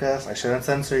the podcast. I shouldn't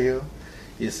censor you.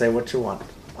 You say what you want.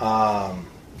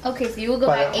 Okay, so you will go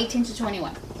But, back 18 to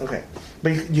 21. Okay,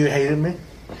 but you hated me.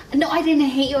 No, I didn't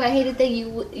hate you. I hated that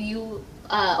you.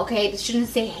 Okay, I shouldn't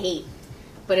say hate,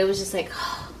 but it was just like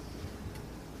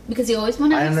because you always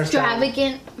want I to understand.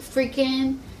 extravagant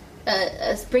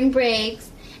freaking spring breaks,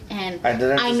 and I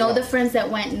didn't I know know. the friends that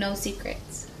went no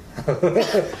secrets.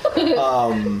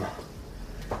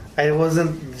 I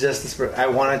wasn't just. I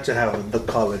wanted to have the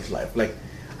college life. Like,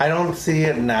 I don't see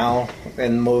it now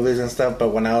in movies and stuff, but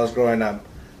when I was growing up,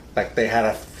 like they had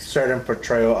a certain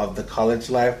portrayal of the college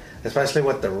life, especially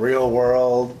with the Real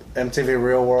World, MTV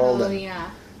Real World, Oh and, yeah,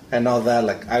 and all that.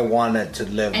 Like, I wanted to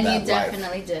live and that you life.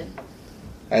 definitely did.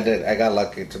 I did. I got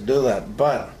lucky to do that,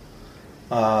 but.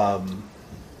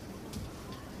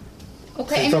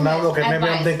 Okay, So now, anyways, okay, maybe I'm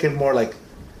advice. thinking more like,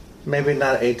 maybe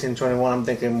not 18, 21, I'm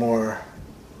thinking more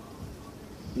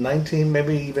 19,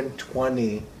 maybe even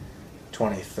 20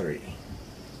 23.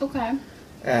 Okay.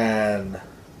 And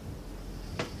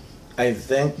I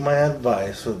think my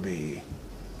advice would be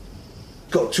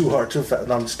go too hard, too fast.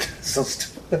 No, I'm just kidding. So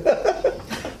stupid.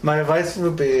 My advice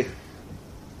would be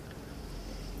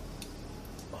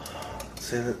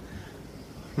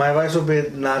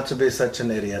not to be such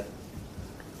an idiot.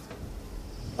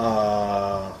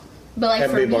 But like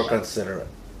And for be me, more considerate.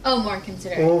 oh, more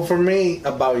considerate. Well, for me,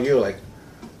 about you, like,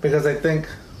 because I think,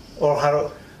 or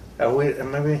how do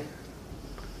maybe,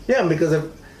 yeah, because if,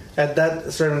 at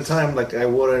that certain time, like, I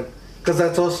wouldn't, because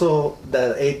that's also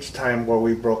that age time where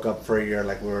we broke up for a year,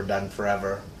 like we were done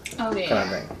forever, Oh yeah.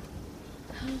 kind of thing.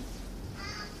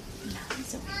 No,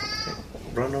 it's okay.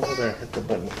 Run over there, hit the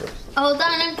button first. Hold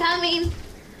on, I'm coming.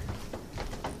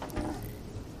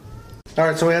 All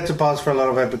right, so we had to pause for a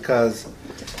little bit because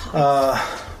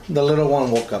the little one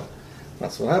woke up.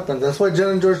 That's what happened. That's why Jen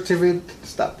and George TV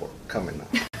stopped coming now.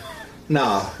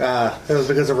 No, it was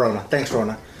because of Rona. Thanks,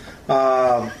 Rona.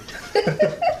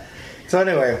 So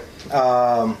anyway,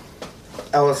 I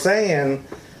was saying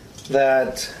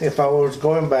that if I was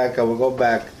going back, I would go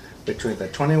back between the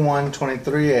 21,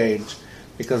 23 age,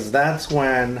 because that's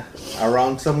when,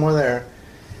 around somewhere there,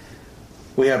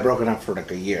 we had broken up for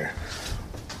like a year.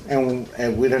 And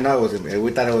we didn't know it was gonna be.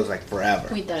 We thought it was like forever.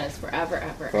 We thought it was forever,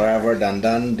 ever. Forever,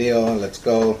 done, deal. Let's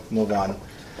go, move on.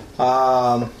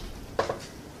 So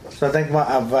I think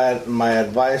my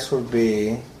advice would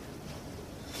be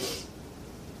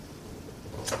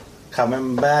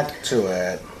coming back to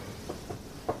it,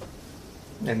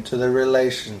 into the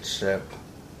relationship,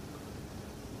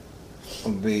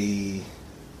 would be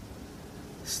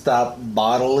stop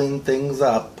bottling things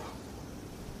up.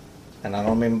 And I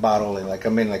don't mean bottling, like I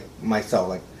mean like myself,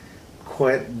 like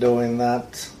quit doing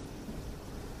that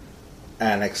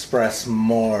and express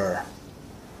more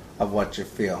of what you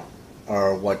feel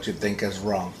or what you think is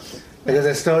wrong. Because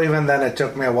it's still, even then, it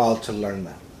took me a while to learn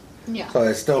that. Yeah. So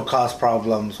it still caused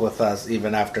problems with us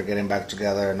even after getting back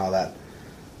together and all that.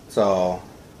 So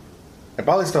it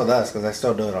probably still does because I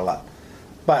still do it a lot.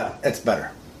 But it's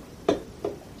better.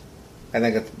 I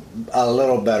think it's a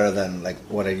little better than like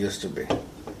what it used to be.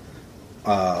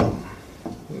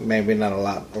 Maybe not a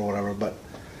lot or whatever, but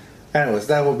anyways,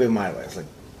 that would be my advice. Like,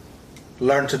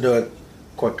 learn to do it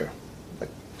quicker, like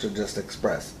to just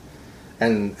express,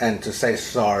 and to say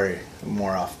sorry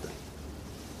more often.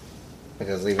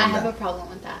 Because even I have then, a problem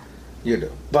with that. you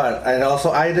do, but and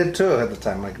also I did too at the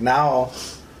time. Like now,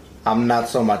 I'm not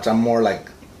so much. I'm more like,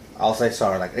 I'll say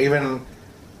sorry. Like even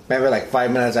maybe like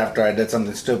 5 minutes after I did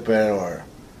something stupid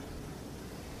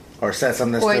or said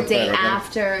something Or stupid. a day or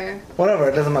after. whatever,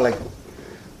 it doesn't matter. Like,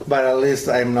 but at least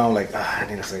I know, like, I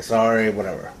need to say sorry,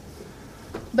 whatever.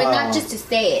 But not just to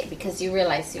say it because you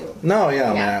realize you. No,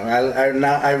 yeah, Yeah. man.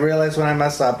 I realize when I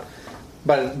mess up,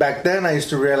 but back then I used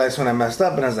to realize when I messed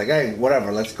up, and I was like, hey,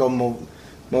 whatever, let's go move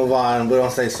on. We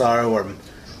don't say sorry.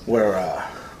 We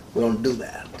don't do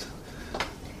that.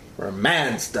 We're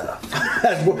man stuff,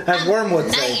 as Worm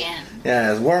would say. Man.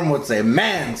 Yeah, as Worm would say,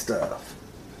 man stuff.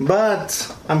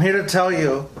 But I'm here to tell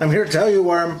you,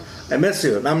 Worm, I miss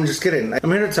you. No, I'm just kidding.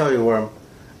 I'm here to tell you, Worm,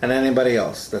 and anybody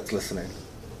else that's listening,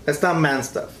 it's not man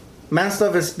stuff. Man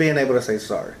stuff is being able to say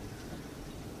sorry.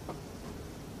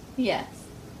 Yes.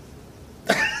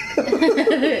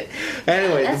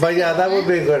 Anyway, That's but yeah, cool, that would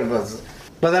be man. good.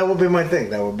 But that would be my thing.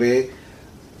 That would be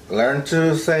learn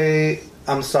to say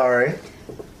I'm sorry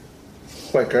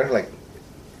quicker. Like,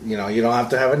 you know, you don't have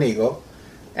to have an ego,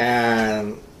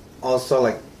 and also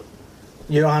like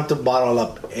you don't have to bottle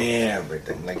up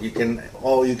everything. Like you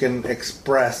can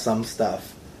express some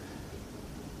stuff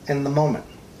in the moment.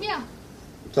 Yeah.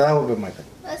 So that would be my thing.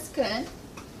 That's good.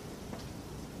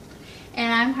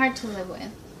 And I'm hard to live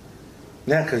with.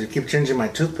 Yeah, because you keep changing my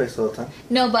toothpaste all the time.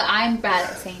 No, but I'm bad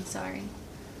at saying sorry.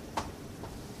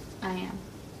 I am.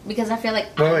 Because I feel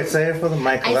like Wait, say it for the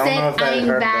mic. 'Cause I I don't know if said that I'm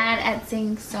heard bad at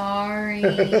saying sorry.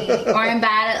 Or I'm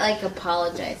bad at like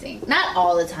apologizing. Not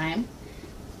all the time.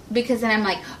 Because then I'm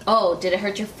like, oh, did it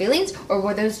hurt your feelings? Or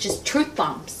were those just truth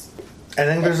bombs? I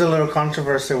think there's a little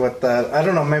controversy with that. I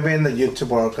don't know, maybe in the YouTube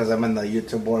world, because I'm in the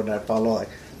YouTube world and I follow like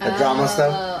the drama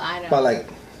stuff. I don't But know. like,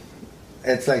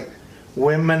 it's like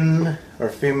women or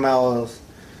females,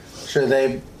 should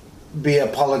they be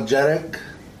apologetic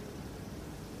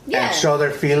and show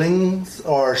their feelings,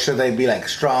 or should they be like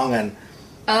strong and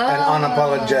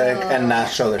unapologetic and not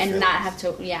show their and feelings? not have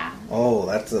to, yeah. Oh,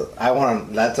 that's a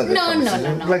good No.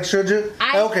 conversation. Like, should you?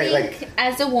 I Okay, think like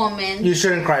as a woman, you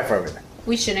shouldn't cry for everything.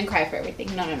 we shouldn't cry for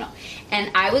everything. No.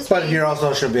 And I was But raised, you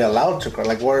also should be allowed to cry.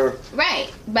 Like we're right.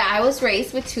 But I was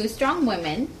raised with two strong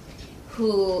women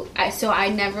so I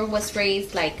never was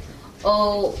raised like,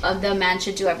 the man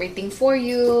should do everything for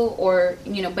you, or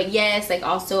but yes, like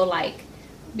also like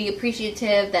be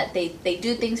appreciative that they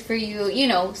do things for you,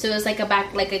 so it's like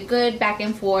a good back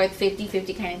and forth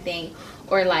 50-50 kind of thing.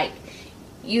 Or like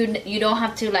you don't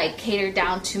have to like cater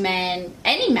down to men,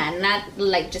 any man, not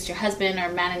like just your husband or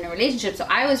man in a relationship. So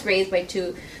I was raised by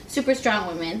two super strong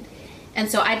women,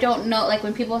 and so I don't know, like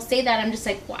when people say that, I'm just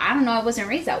like, well, I don't know, I wasn't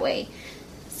raised that way.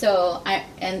 So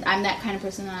I'm that kind of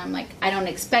person that I'm like, I don't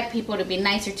expect people to be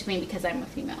nicer to me because I'm a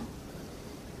female.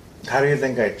 How do you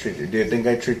think I treat you? Do you think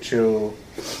I treat you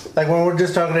like, when we're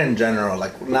just talking in general,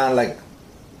 like not like?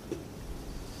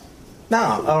 No,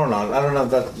 I don't know. I don't know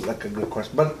if that's like a good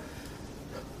question, but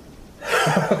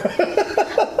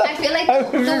I feel like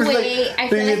the way. Like,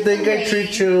 do you think I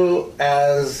treat you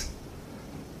as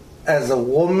a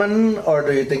woman, or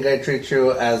do you think I treat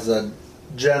you as a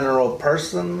general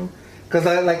person? Because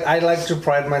I like to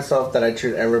pride myself that I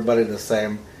treat everybody the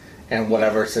same in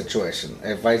whatever situation.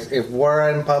 If we're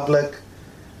in public,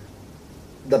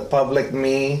 the public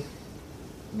me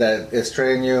that is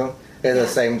treating you is the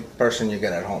same person you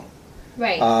get at home.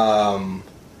 Right.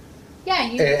 Yeah,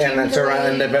 you and it's around,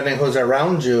 and depending who's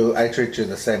around you, I treat you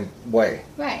the same way.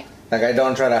 Right. Like I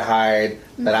don't try to hide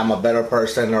that I'm a better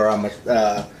person, or I'm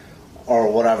a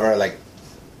or whatever. Like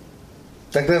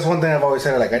that's one thing I've always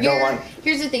said. Like I don't want.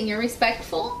 Here's the thing: you're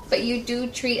respectful, but you do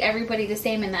treat everybody the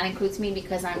same, and that includes me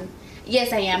because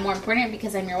Yes, I am more important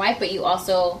because I'm your wife, but you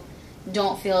also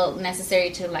don't feel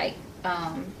necessary to like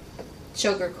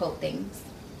sugarcoat things.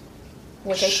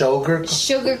 Sugarcoat.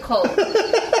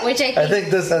 Which I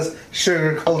think this has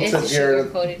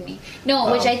sugarcoated me.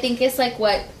 No, which I think is like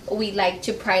what we like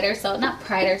to pride ourselves, not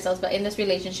pride ourselves, but in this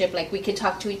relationship, like we could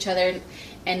talk to each other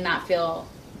and not feel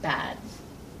bad.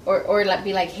 Or like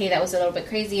be like, hey, that was a little bit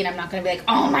crazy, and I'm not going to be like,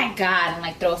 oh my God, and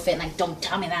like throw a fit and like, don't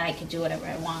tell me that I can do whatever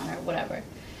I want or whatever.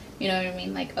 You know what I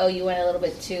mean? Like, oh, you went a little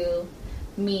bit too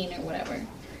mean or whatever.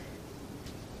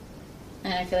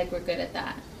 And I feel like we're good at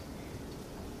that.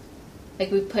 Like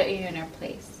we put you in our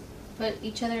place. Put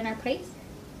each other in our place.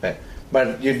 Okay.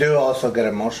 But you do also get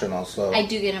emotional, so... I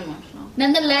do get emotional.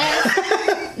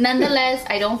 Nonetheless,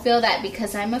 I don't feel that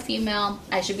because I'm a female,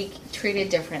 I should be treated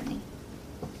differently.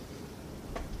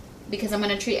 Because I'm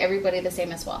going to treat everybody the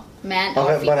same as well. Man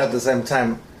or female. But at the same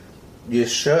time, you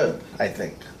should, I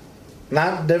think.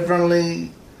 Not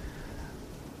differently.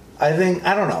 I think,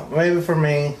 I don't know, maybe for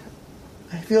me,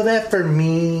 I feel that for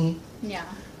me... Yeah.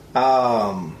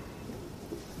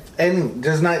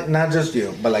 Just not just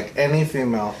you, but like any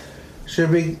female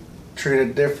should be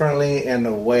treated differently in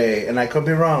a way, and I could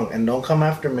be wrong, and don't come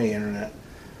after me, internet,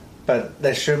 but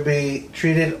they should be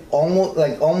treated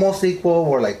almost equal.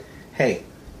 Where like, hey,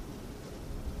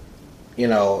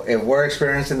 if we're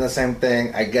experiencing the same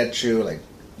thing, I get you. Like,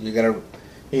 you gotta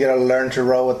learn to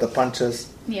roll with the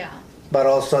punches. Yeah. But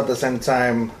also at the same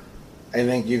time, I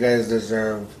think you guys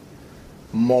deserve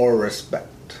more respect.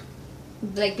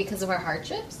 Like because of our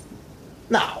hardships?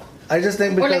 No. I just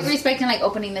think because... Or like respecting, like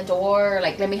opening the door, or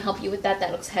like let me help you with that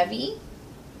looks heavy?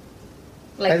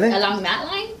 Like along that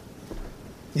line?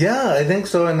 Yeah, I think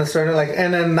so in a certain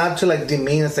and then not to like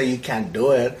demean and say you can't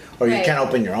do it, or you can't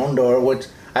open your own door, which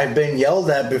I've been yelled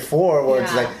at before, where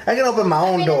it's like, I can open my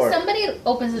own door. If somebody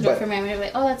opens the door for me, I'm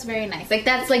like, oh, that's very nice. Like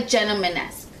that's like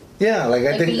gentleman-esque. Yeah,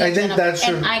 I think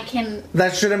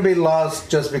that shouldn't be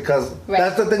lost just because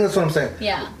that's the thing. That's what I'm saying.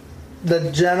 Yeah.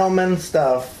 The gentleman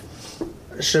stuff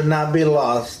should not be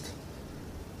lost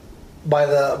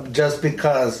just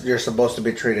because you're supposed to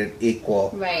be treated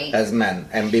equal as men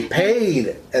and be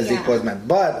paid as equal as men.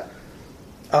 But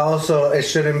also, it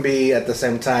shouldn't be at the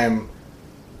same time.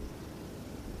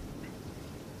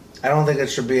 I don't think it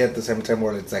should be at the same time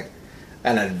where it's like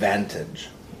an advantage.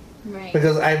 Right.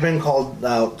 Because I've been called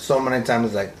out so many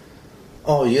times, like,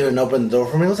 oh, you didn't open the door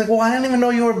for me. I was like, well, I didn't even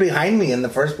know you were behind me in the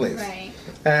first place. Right.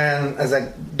 And I was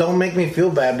like, don't make me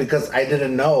feel bad because I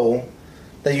didn't know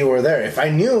that you were there. If I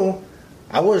knew,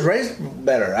 I was raised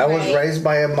better. I was raised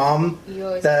by a mom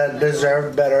that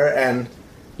deserved better, and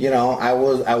I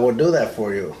would do that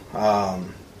for you.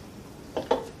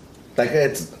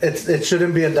 It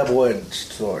shouldn't be a double-edged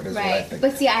sword. Is what I think.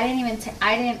 But see, I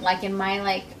didn't like in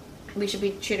my we should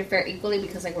be treated fair equally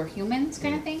because we're humans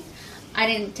kind of thing. I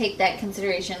didn't take that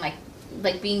consideration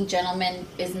like being gentlemen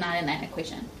is not in that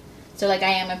equation. So I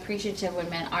am appreciative when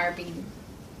men are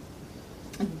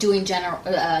doing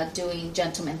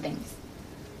gentleman things.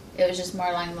 It was just more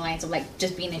along the lines of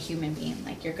just being a human being.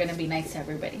 You're gonna be nice to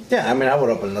everybody. Yeah, I mean, I would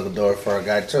open another door for a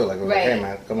guy too. Like, hey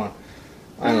man, come on,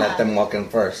 and let them walk in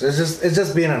first. It's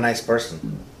just being a nice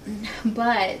person.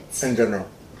 But in general,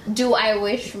 do I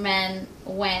wish men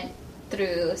went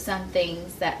through some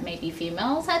things that maybe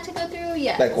females had to go through.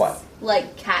 Yes. Like what?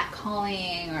 Like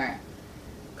catcalling or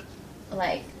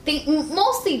like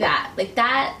mostly that. Like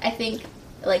that, I think,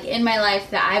 like in my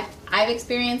life that I've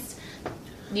experienced,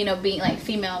 you know, being like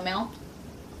female male.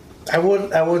 I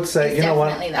would say, It's you know what?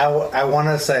 definitely I want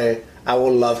to say I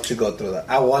would love to go through that.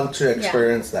 I want to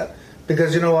experience that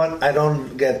because you know what? I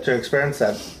don't get to experience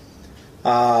that.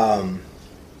 Well,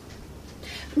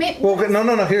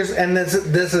 no. Here's and this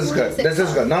is good. This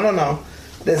is good. No.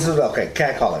 This is okay.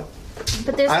 Catcalling.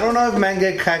 But I don't know if men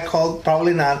get catcalled.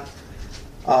 Probably not.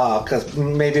 Because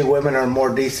maybe women are more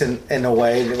decent in a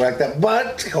way like that.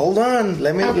 But hold on,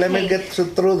 let me get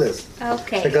through this.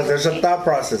 Okay. Because there's a thought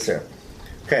process here.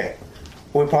 Okay,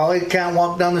 we probably can't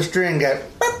walk down the street and get,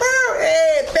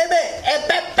 hey, baby, hey,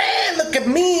 baby, look at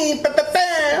me,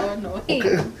 So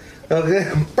annoying.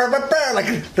 Okay,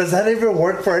 like, does that even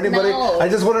work for anybody? No. I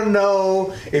just want to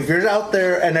know if you're out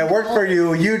there and it worked for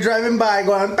you, you driving by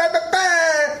going,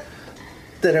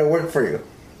 did it work for you?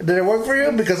 Did it work for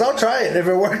you? Because I'll try it if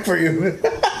it worked for you.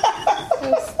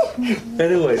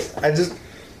 Anyways,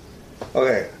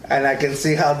 okay, and I can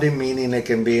see how demeaning it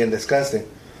can be and disgusting.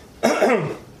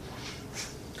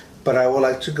 But I would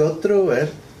like to go through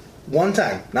it one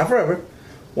time, not forever,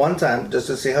 one time, just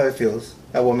to see how it feels.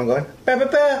 A woman going, pa pa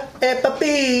pa, eh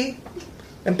papi,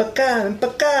 empacá,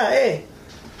 eh.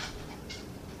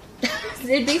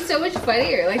 It'd be so much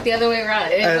funnier, like the other way around.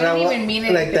 It wouldn't even mean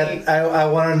anything. Like that, I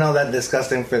want to know that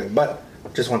disgusting feeling, but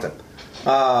just one time.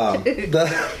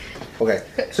 Okay,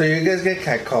 so you guys get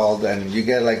catcalled, and you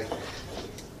get like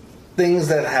things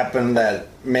that happen that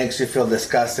makes you feel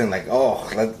disgusting, like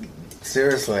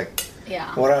seriously, like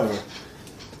whatever.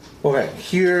 Okay,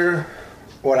 here,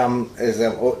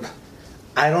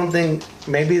 I don't think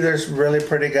maybe there's really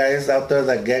pretty guys out there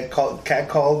that get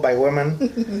catcalled by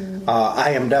women.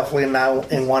 I am definitely now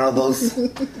in one of those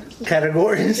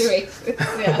categories.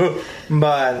 Yeah.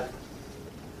 But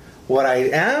what I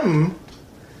am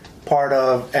part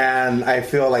of, and I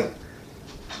feel like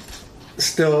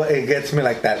still it gets me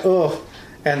like that.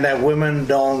 And that women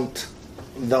don't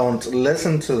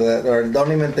listen to that or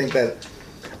don't even think that.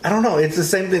 I don't know. It's the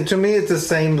same thing to me. It's the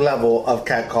same level of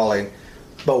catcalling.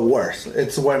 But worse,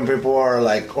 it's when people are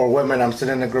like, or women, I'm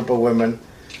sitting in a group of women,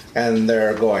 and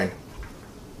they're going,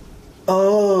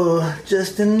 oh,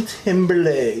 Justin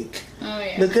Timberlake. Oh,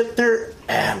 yeah. Look at their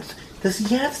abs. Does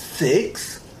he have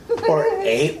 6 or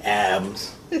 8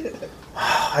 abs?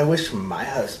 I wish my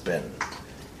husband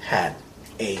had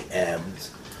 8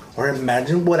 abs. Or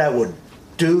imagine what I would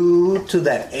do to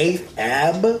that 8th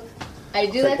ab. I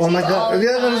do that Oh too my God. all the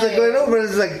Yeah, time. it's like going over.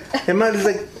 It's like, imagine, it's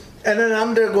like, and then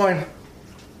I'm there going,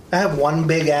 I have one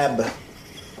big ab.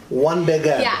 One big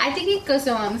ab. Yeah, I think it goes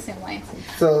along the same lines.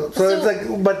 So it's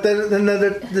like, but then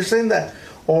they're saying that.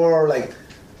 Or like,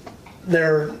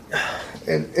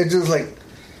 it's just like,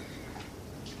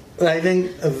 I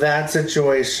think that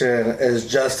situation is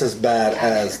just as bad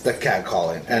as the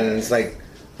catcalling. And it's like,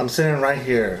 I'm sitting right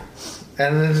here.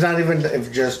 And it's not even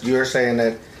if just you're saying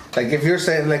it. Like, if you're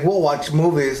saying, like, we'll watch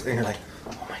movies, and you're like,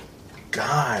 oh my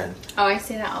God. Oh, I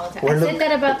say that all the time. I said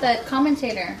that about the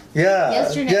commentator. Yeah.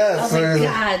 Yesterday. Yeah, I was like,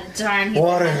 God darn.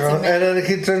 What is wrong? And then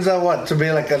he turns out to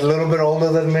be like a little bit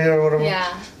older than me or whatever.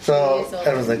 Yeah. So,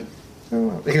 I was like,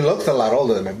 oh, he looks a lot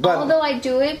older than me. But although I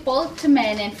do it both to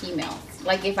men and females.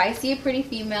 Like, if I see a pretty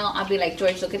female, I'll be like,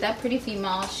 George, look at that pretty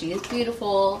female. She is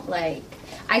beautiful. Like,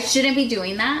 I shouldn't be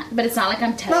doing that, but it's not like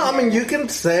I'm telling no, I mean, you can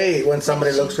say when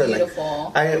somebody looks really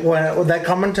beautiful. When that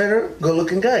commentator,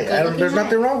 good-looking guy. There's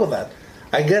nothing wrong with that.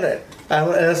 I get it.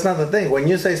 That's not the thing. When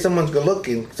you say someone's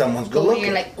good-looking, someone's good-looking.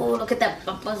 You're like, oh, look at that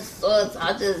papa sauce.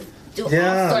 I'll just do all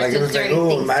yeah, sorts like it of was like, dirty oh,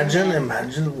 things.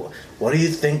 imagine. What do you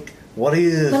think? What do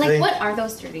you But think? like, what are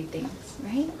those dirty things,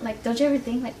 right? Like, don't you ever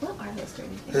think, like, what are those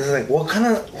dirty things? It's like,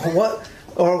 what?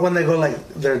 Or when they go like,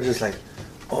 they're just like,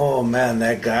 oh man,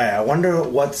 that guy. I wonder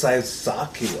what size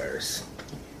sock he wears.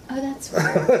 Oh, that's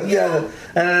weird. Yeah,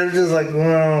 and they're just like,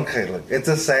 well, okay, look, it's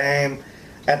the same.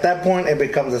 At that point, it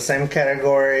becomes the same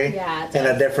category in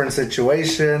a different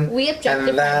situation. We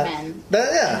objectify men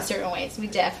in certain ways. We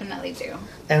definitely do.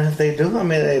 And if they do, I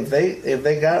mean, if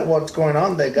they got what's going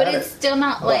on, they got it. But it's still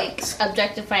not like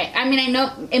objectifying. I mean, I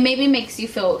know it maybe makes you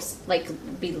feel like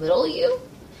belittle you,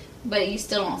 but you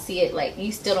still don't see it like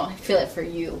you still don't feel it for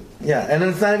you. Yeah, and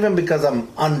it's not even because I'm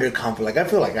underconfident. Like I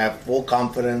feel like I have full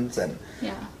confidence and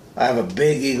I have a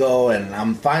big ego and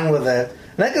I'm fine with it.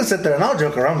 And I can sit there and I'll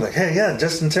joke around like, hey, yeah,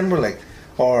 Justin Timberlake,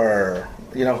 or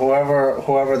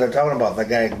whoever they're talking about, the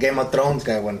guy, Game of Thrones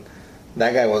guy, when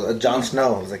that guy was Jon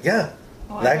Snow. I was like, yeah,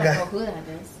 Oh, that I don't guy. know who that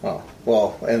is. Oh,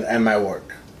 well, and my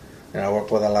work. I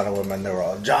work with a lot of women. They were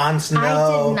all, Jon Snow.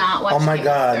 I did not watch Oh my Game of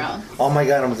God. Thrones. Oh my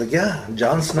God. I was like, yeah,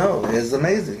 Jon Snow is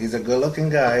amazing. He's a good looking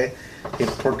guy. He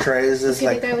portrays this Is he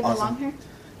like the guy with awesome. the long hair?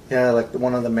 Yeah, like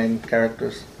one of the main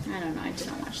characters. I don't know. I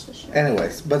didn't watch the show.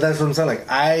 Anyways, but that's what I'm saying. Like,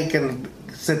 I can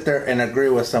sit there and agree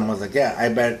with someone. Like, yeah, I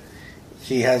bet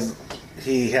he has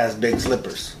big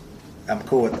slippers. I'm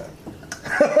cool with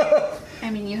that. I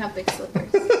mean, you have big slippers.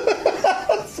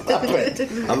 Stop it.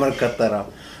 I'm gonna cut that off.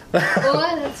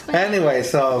 Well, that's fine. Anyway,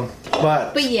 so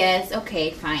but yes,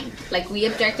 okay, fine. Like, we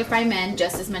objectify men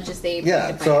just as much as they yeah.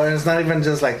 objectify So us. it's not even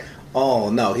just like, oh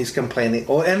no, he's complaining.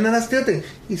 Oh, and then that's the other thing.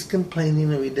 He's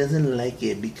complaining or he doesn't like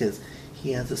it because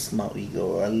he has a small ego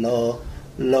or a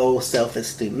low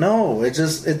self-esteem. No,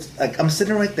 it's like I'm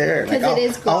sitting right there. Like, Because it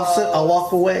is gross. I'll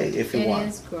walk away if you It want.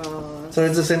 is gross. So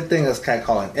it's the same thing as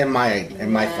catcalling in my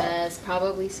thought. Yes,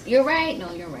 probably. You're right.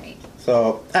 No, you're right.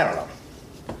 So I don't know.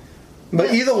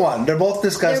 But either one, they're both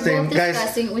disgusting, They're both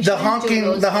disgusting. We guys. The shouldn't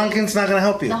do those honking's not gonna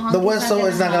help you. The The honking's whistle not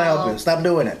is not gonna gonna help you. help. Stop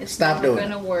doing it. It's Stop never doing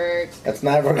gonna it. work. It's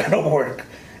never gonna work.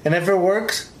 And if it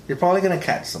works, you're probably gonna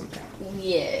catch something.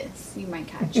 Yes, you might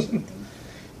catch something.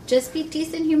 Just be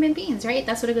decent human beings, right?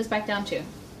 That's what it goes back down to.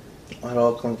 It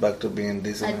all comes back to being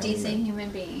decent. A decent human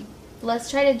being.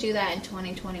 Let's try to do that in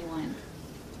 2021.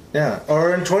 Yeah,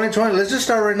 or in 2020. Let's just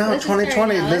start right now. Let's just start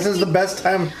 2020. right now. This Let's is the keep- best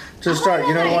time to start.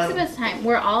 You know It's what? the best time.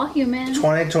 We're all human.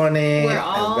 2020 We're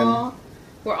has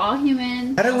been. all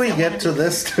human. How did we Don't get wanna to be-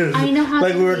 this? I know how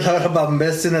like to we were be. talking about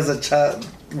missing as a child.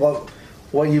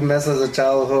 What you miss as a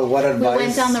childhood? What We advice?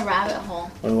 went down the rabbit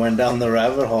hole. We went down the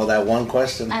rabbit hole. That one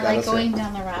question. I got like us here. going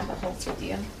down the rabbit holes with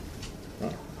you.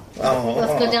 Oh,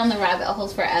 Let's go down the rabbit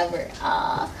holes forever.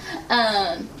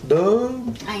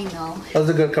 Dude, I know. that was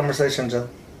a good conversation, Jen.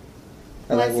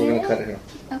 I Was think we're it? gonna cut it here.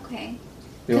 Okay.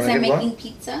 Do you Because want to I'm keep making going?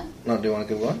 pizza. No, do you want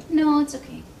to keep going? No, it's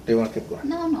okay. Do you want to keep going?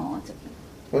 No, it's okay.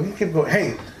 We can keep going.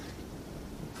 Hey,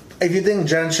 if you think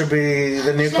Jen should be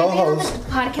the new Should I be on the co-host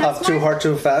podcast of Too more? Hard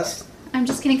Too Fast, I'm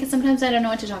just kidding because sometimes I don't know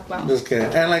what to talk about. just kidding.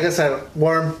 And like I said,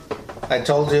 Worm, I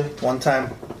told you one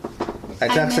time. I I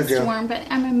texted missed you. Worm, but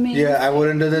I'm amazing. Yeah, I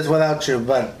wouldn't do this without you,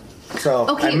 but so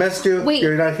Okay, I missed you. wait.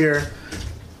 You're not here.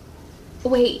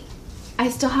 Wait, I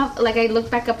still have, like, I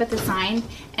looked back up at the sign,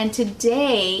 and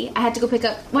today I had to go pick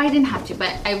up, well, I didn't have to,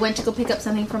 but I went to go pick up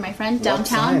something for my friend What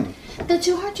downtown. The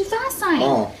Too Hard Too Fast sign.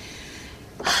 Oh,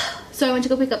 So I went to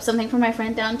go pick up something for my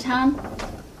friend downtown,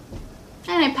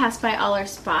 and I passed by all our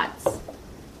spots.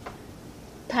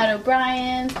 Pat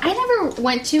O'Brien's. I never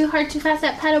went Too Hard Too Fast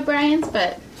at Pat O'Brien's,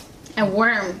 but him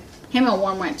and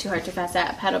Worm went Too Hard Too Fast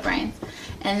at Pat O'Brien's.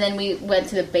 And then we went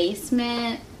to the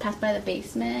basement, passed by the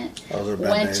basement, Those are bad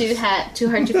went to names. Too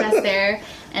Hard Too Fast there,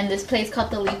 and this place called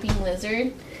the Leaping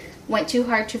Lizard. Went Too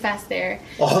Hard Too Fast there.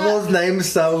 all those names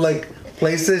sound like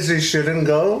places you shouldn't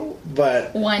go,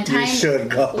 but One time, you should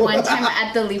go. one time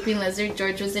at the Leaping Lizard,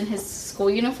 George was in his school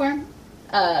uniform,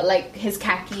 like his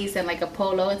khakis and like a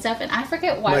polo and stuff, and I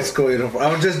forget why. My school uniform.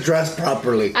 I was just dressed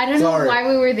properly. I don't Sorry. know why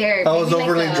we were there. I was Maybe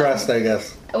overly like dressed, I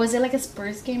guess. Was it like a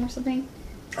Spurs game or something?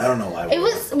 I don't know why. It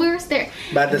was. We were there.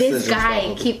 Bad This decisions, guy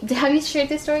probably. have you shared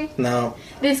this story? No.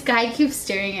 This guy keeps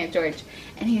staring at George,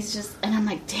 and he's just, and I'm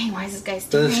like, dang, why is this guy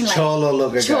staring? This like, cholo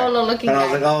looking Cholo looking And I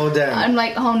guy. was like, oh, damn. I'm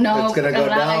like, oh no, It's gonna I'm go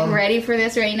not down. like ready for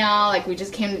this right now. Like we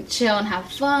just came to chill and have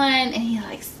fun, and he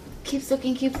like keeps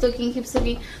looking.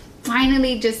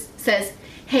 Finally, just says,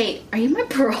 "Hey, are you my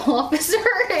parole officer?"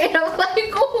 And I'm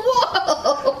like,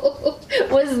 "Whoa!"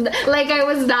 I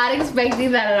was not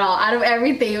expecting that at all. Out of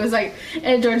everything, it was like,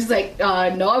 and George's like,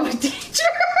 "No, I'm a teacher."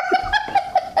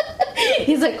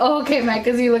 He's like, "Oh, okay, man,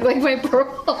 because you look like my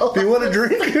parole." Do you want a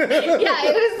drink? Yeah,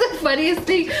 it was the funniest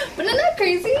thing. But isn't that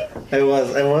crazy? It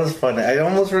was funny. I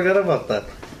almost forgot about that.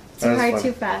 That Too was hard, funny.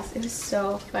 too fast. It was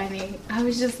so funny. I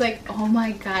was just like, oh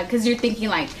my god, because you're thinking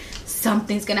like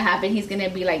something's gonna happen. He's gonna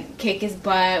be like kick his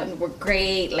butt. And we're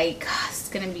great. Like it's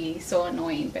gonna be so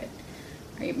annoying. But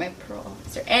are you my parole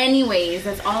officer? Anyways,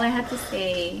 that's all I had to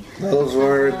say. Those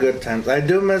were good times. I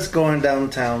do miss going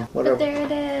downtown. But Whatever. there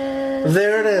it is.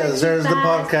 There it is. Too There's the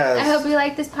fast. podcast. I hope you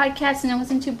liked this podcast and it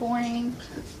wasn't too boring.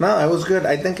 No, it was good.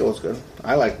 I think it was good.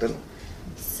 I liked it.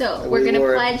 So We we're gonna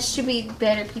were- pledge to be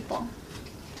better people.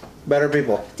 Better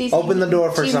people. Decent Open the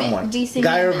door for human- someone. decent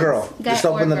Guy or humans. girl. Guy Just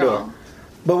open or the girl. door.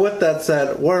 But with that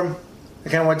said, Worm, I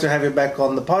can't wait to have you back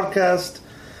on the podcast.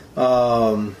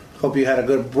 Hope you had a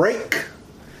good break.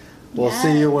 We'll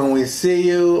see you when we see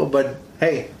you. But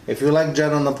hey, if you like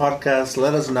Jen on the podcast,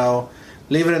 let us know.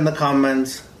 Leave it in the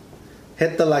comments.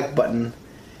 Hit the like button.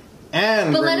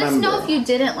 And But remember, let us know if you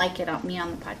didn't like it on me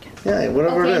on the podcast. yeah,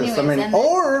 whatever Okay, it is. I anyways, mean, and-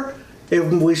 or if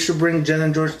we should bring Jen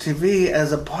and George TV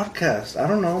as a podcast. I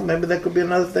don't know. Maybe that could be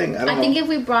another thing. I think if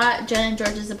we brought Jen and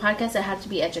George as a podcast, it had to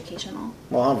be educational.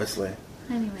 Well, obviously.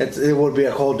 Anyway. It would be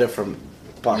a whole different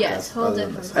podcast. Yes, whole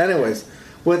different podcast. Anyways,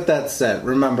 with that said,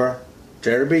 remember,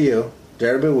 dare to be you,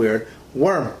 dare to be weird.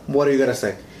 Worm, what are you going to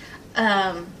say?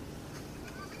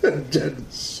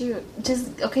 Shoot.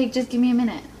 Just give me a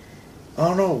minute.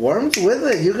 Oh no, Worm's with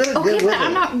it. You gotta get with it. Okay,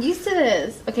 I'm not used to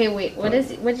this. Okay, wait. What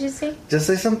did you say? Just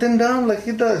say something dumb like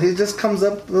he does. He just comes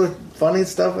up with funny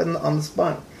stuff on the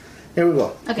spot. Here we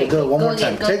go. Okay, we'll do it one more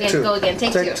again, time. Take two. Go again.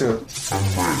 Take two.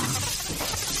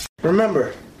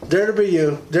 Remember, dare to be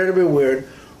you, dare to be weird.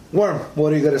 Worm,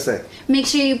 what are you gonna say? Make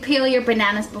sure you peel your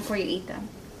bananas before you eat them.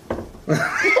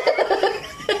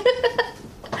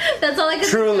 That's all I can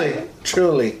say.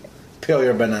 Truly, peel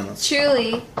your bananas.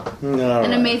 Truly,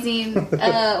 an amazing.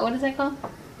 What is that called?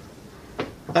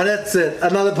 And that's it.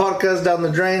 Another podcast down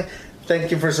the drain.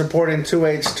 Thank you for supporting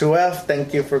 2H2F.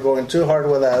 Thank you for going too hard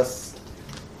with us.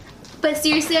 But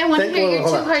seriously, I want to hear your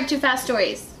too hard, too fast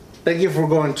stories. Thank you for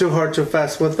going too hard, too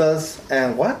fast with us.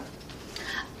 And what?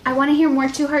 I want to hear more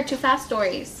too hard, too fast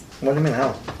stories. What do you mean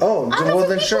how? Oh, well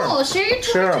then sure. Share your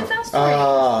too hard, too fast stories.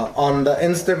 On the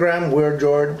Instagram, we're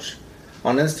George.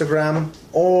 On Instagram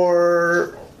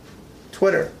or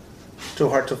Twitter. Too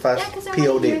hard, too fast. Yeah, because I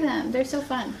want to hear them. They're so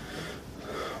fun.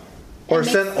 Or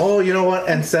you know what?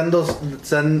 And send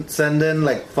in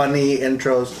like funny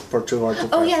intros for Too Hard, Too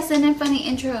Fast. Oh yeah, send in funny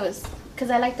intros.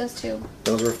 Because I like those too.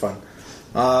 Those were fun.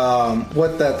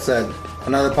 With that said,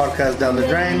 another podcast down the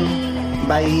drain.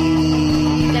 Bye.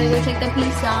 Gotta go take the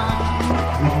peace off.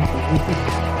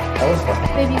 That was fun.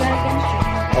 Baby, you gotta finish.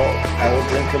 Oh, I will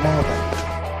drink them all then.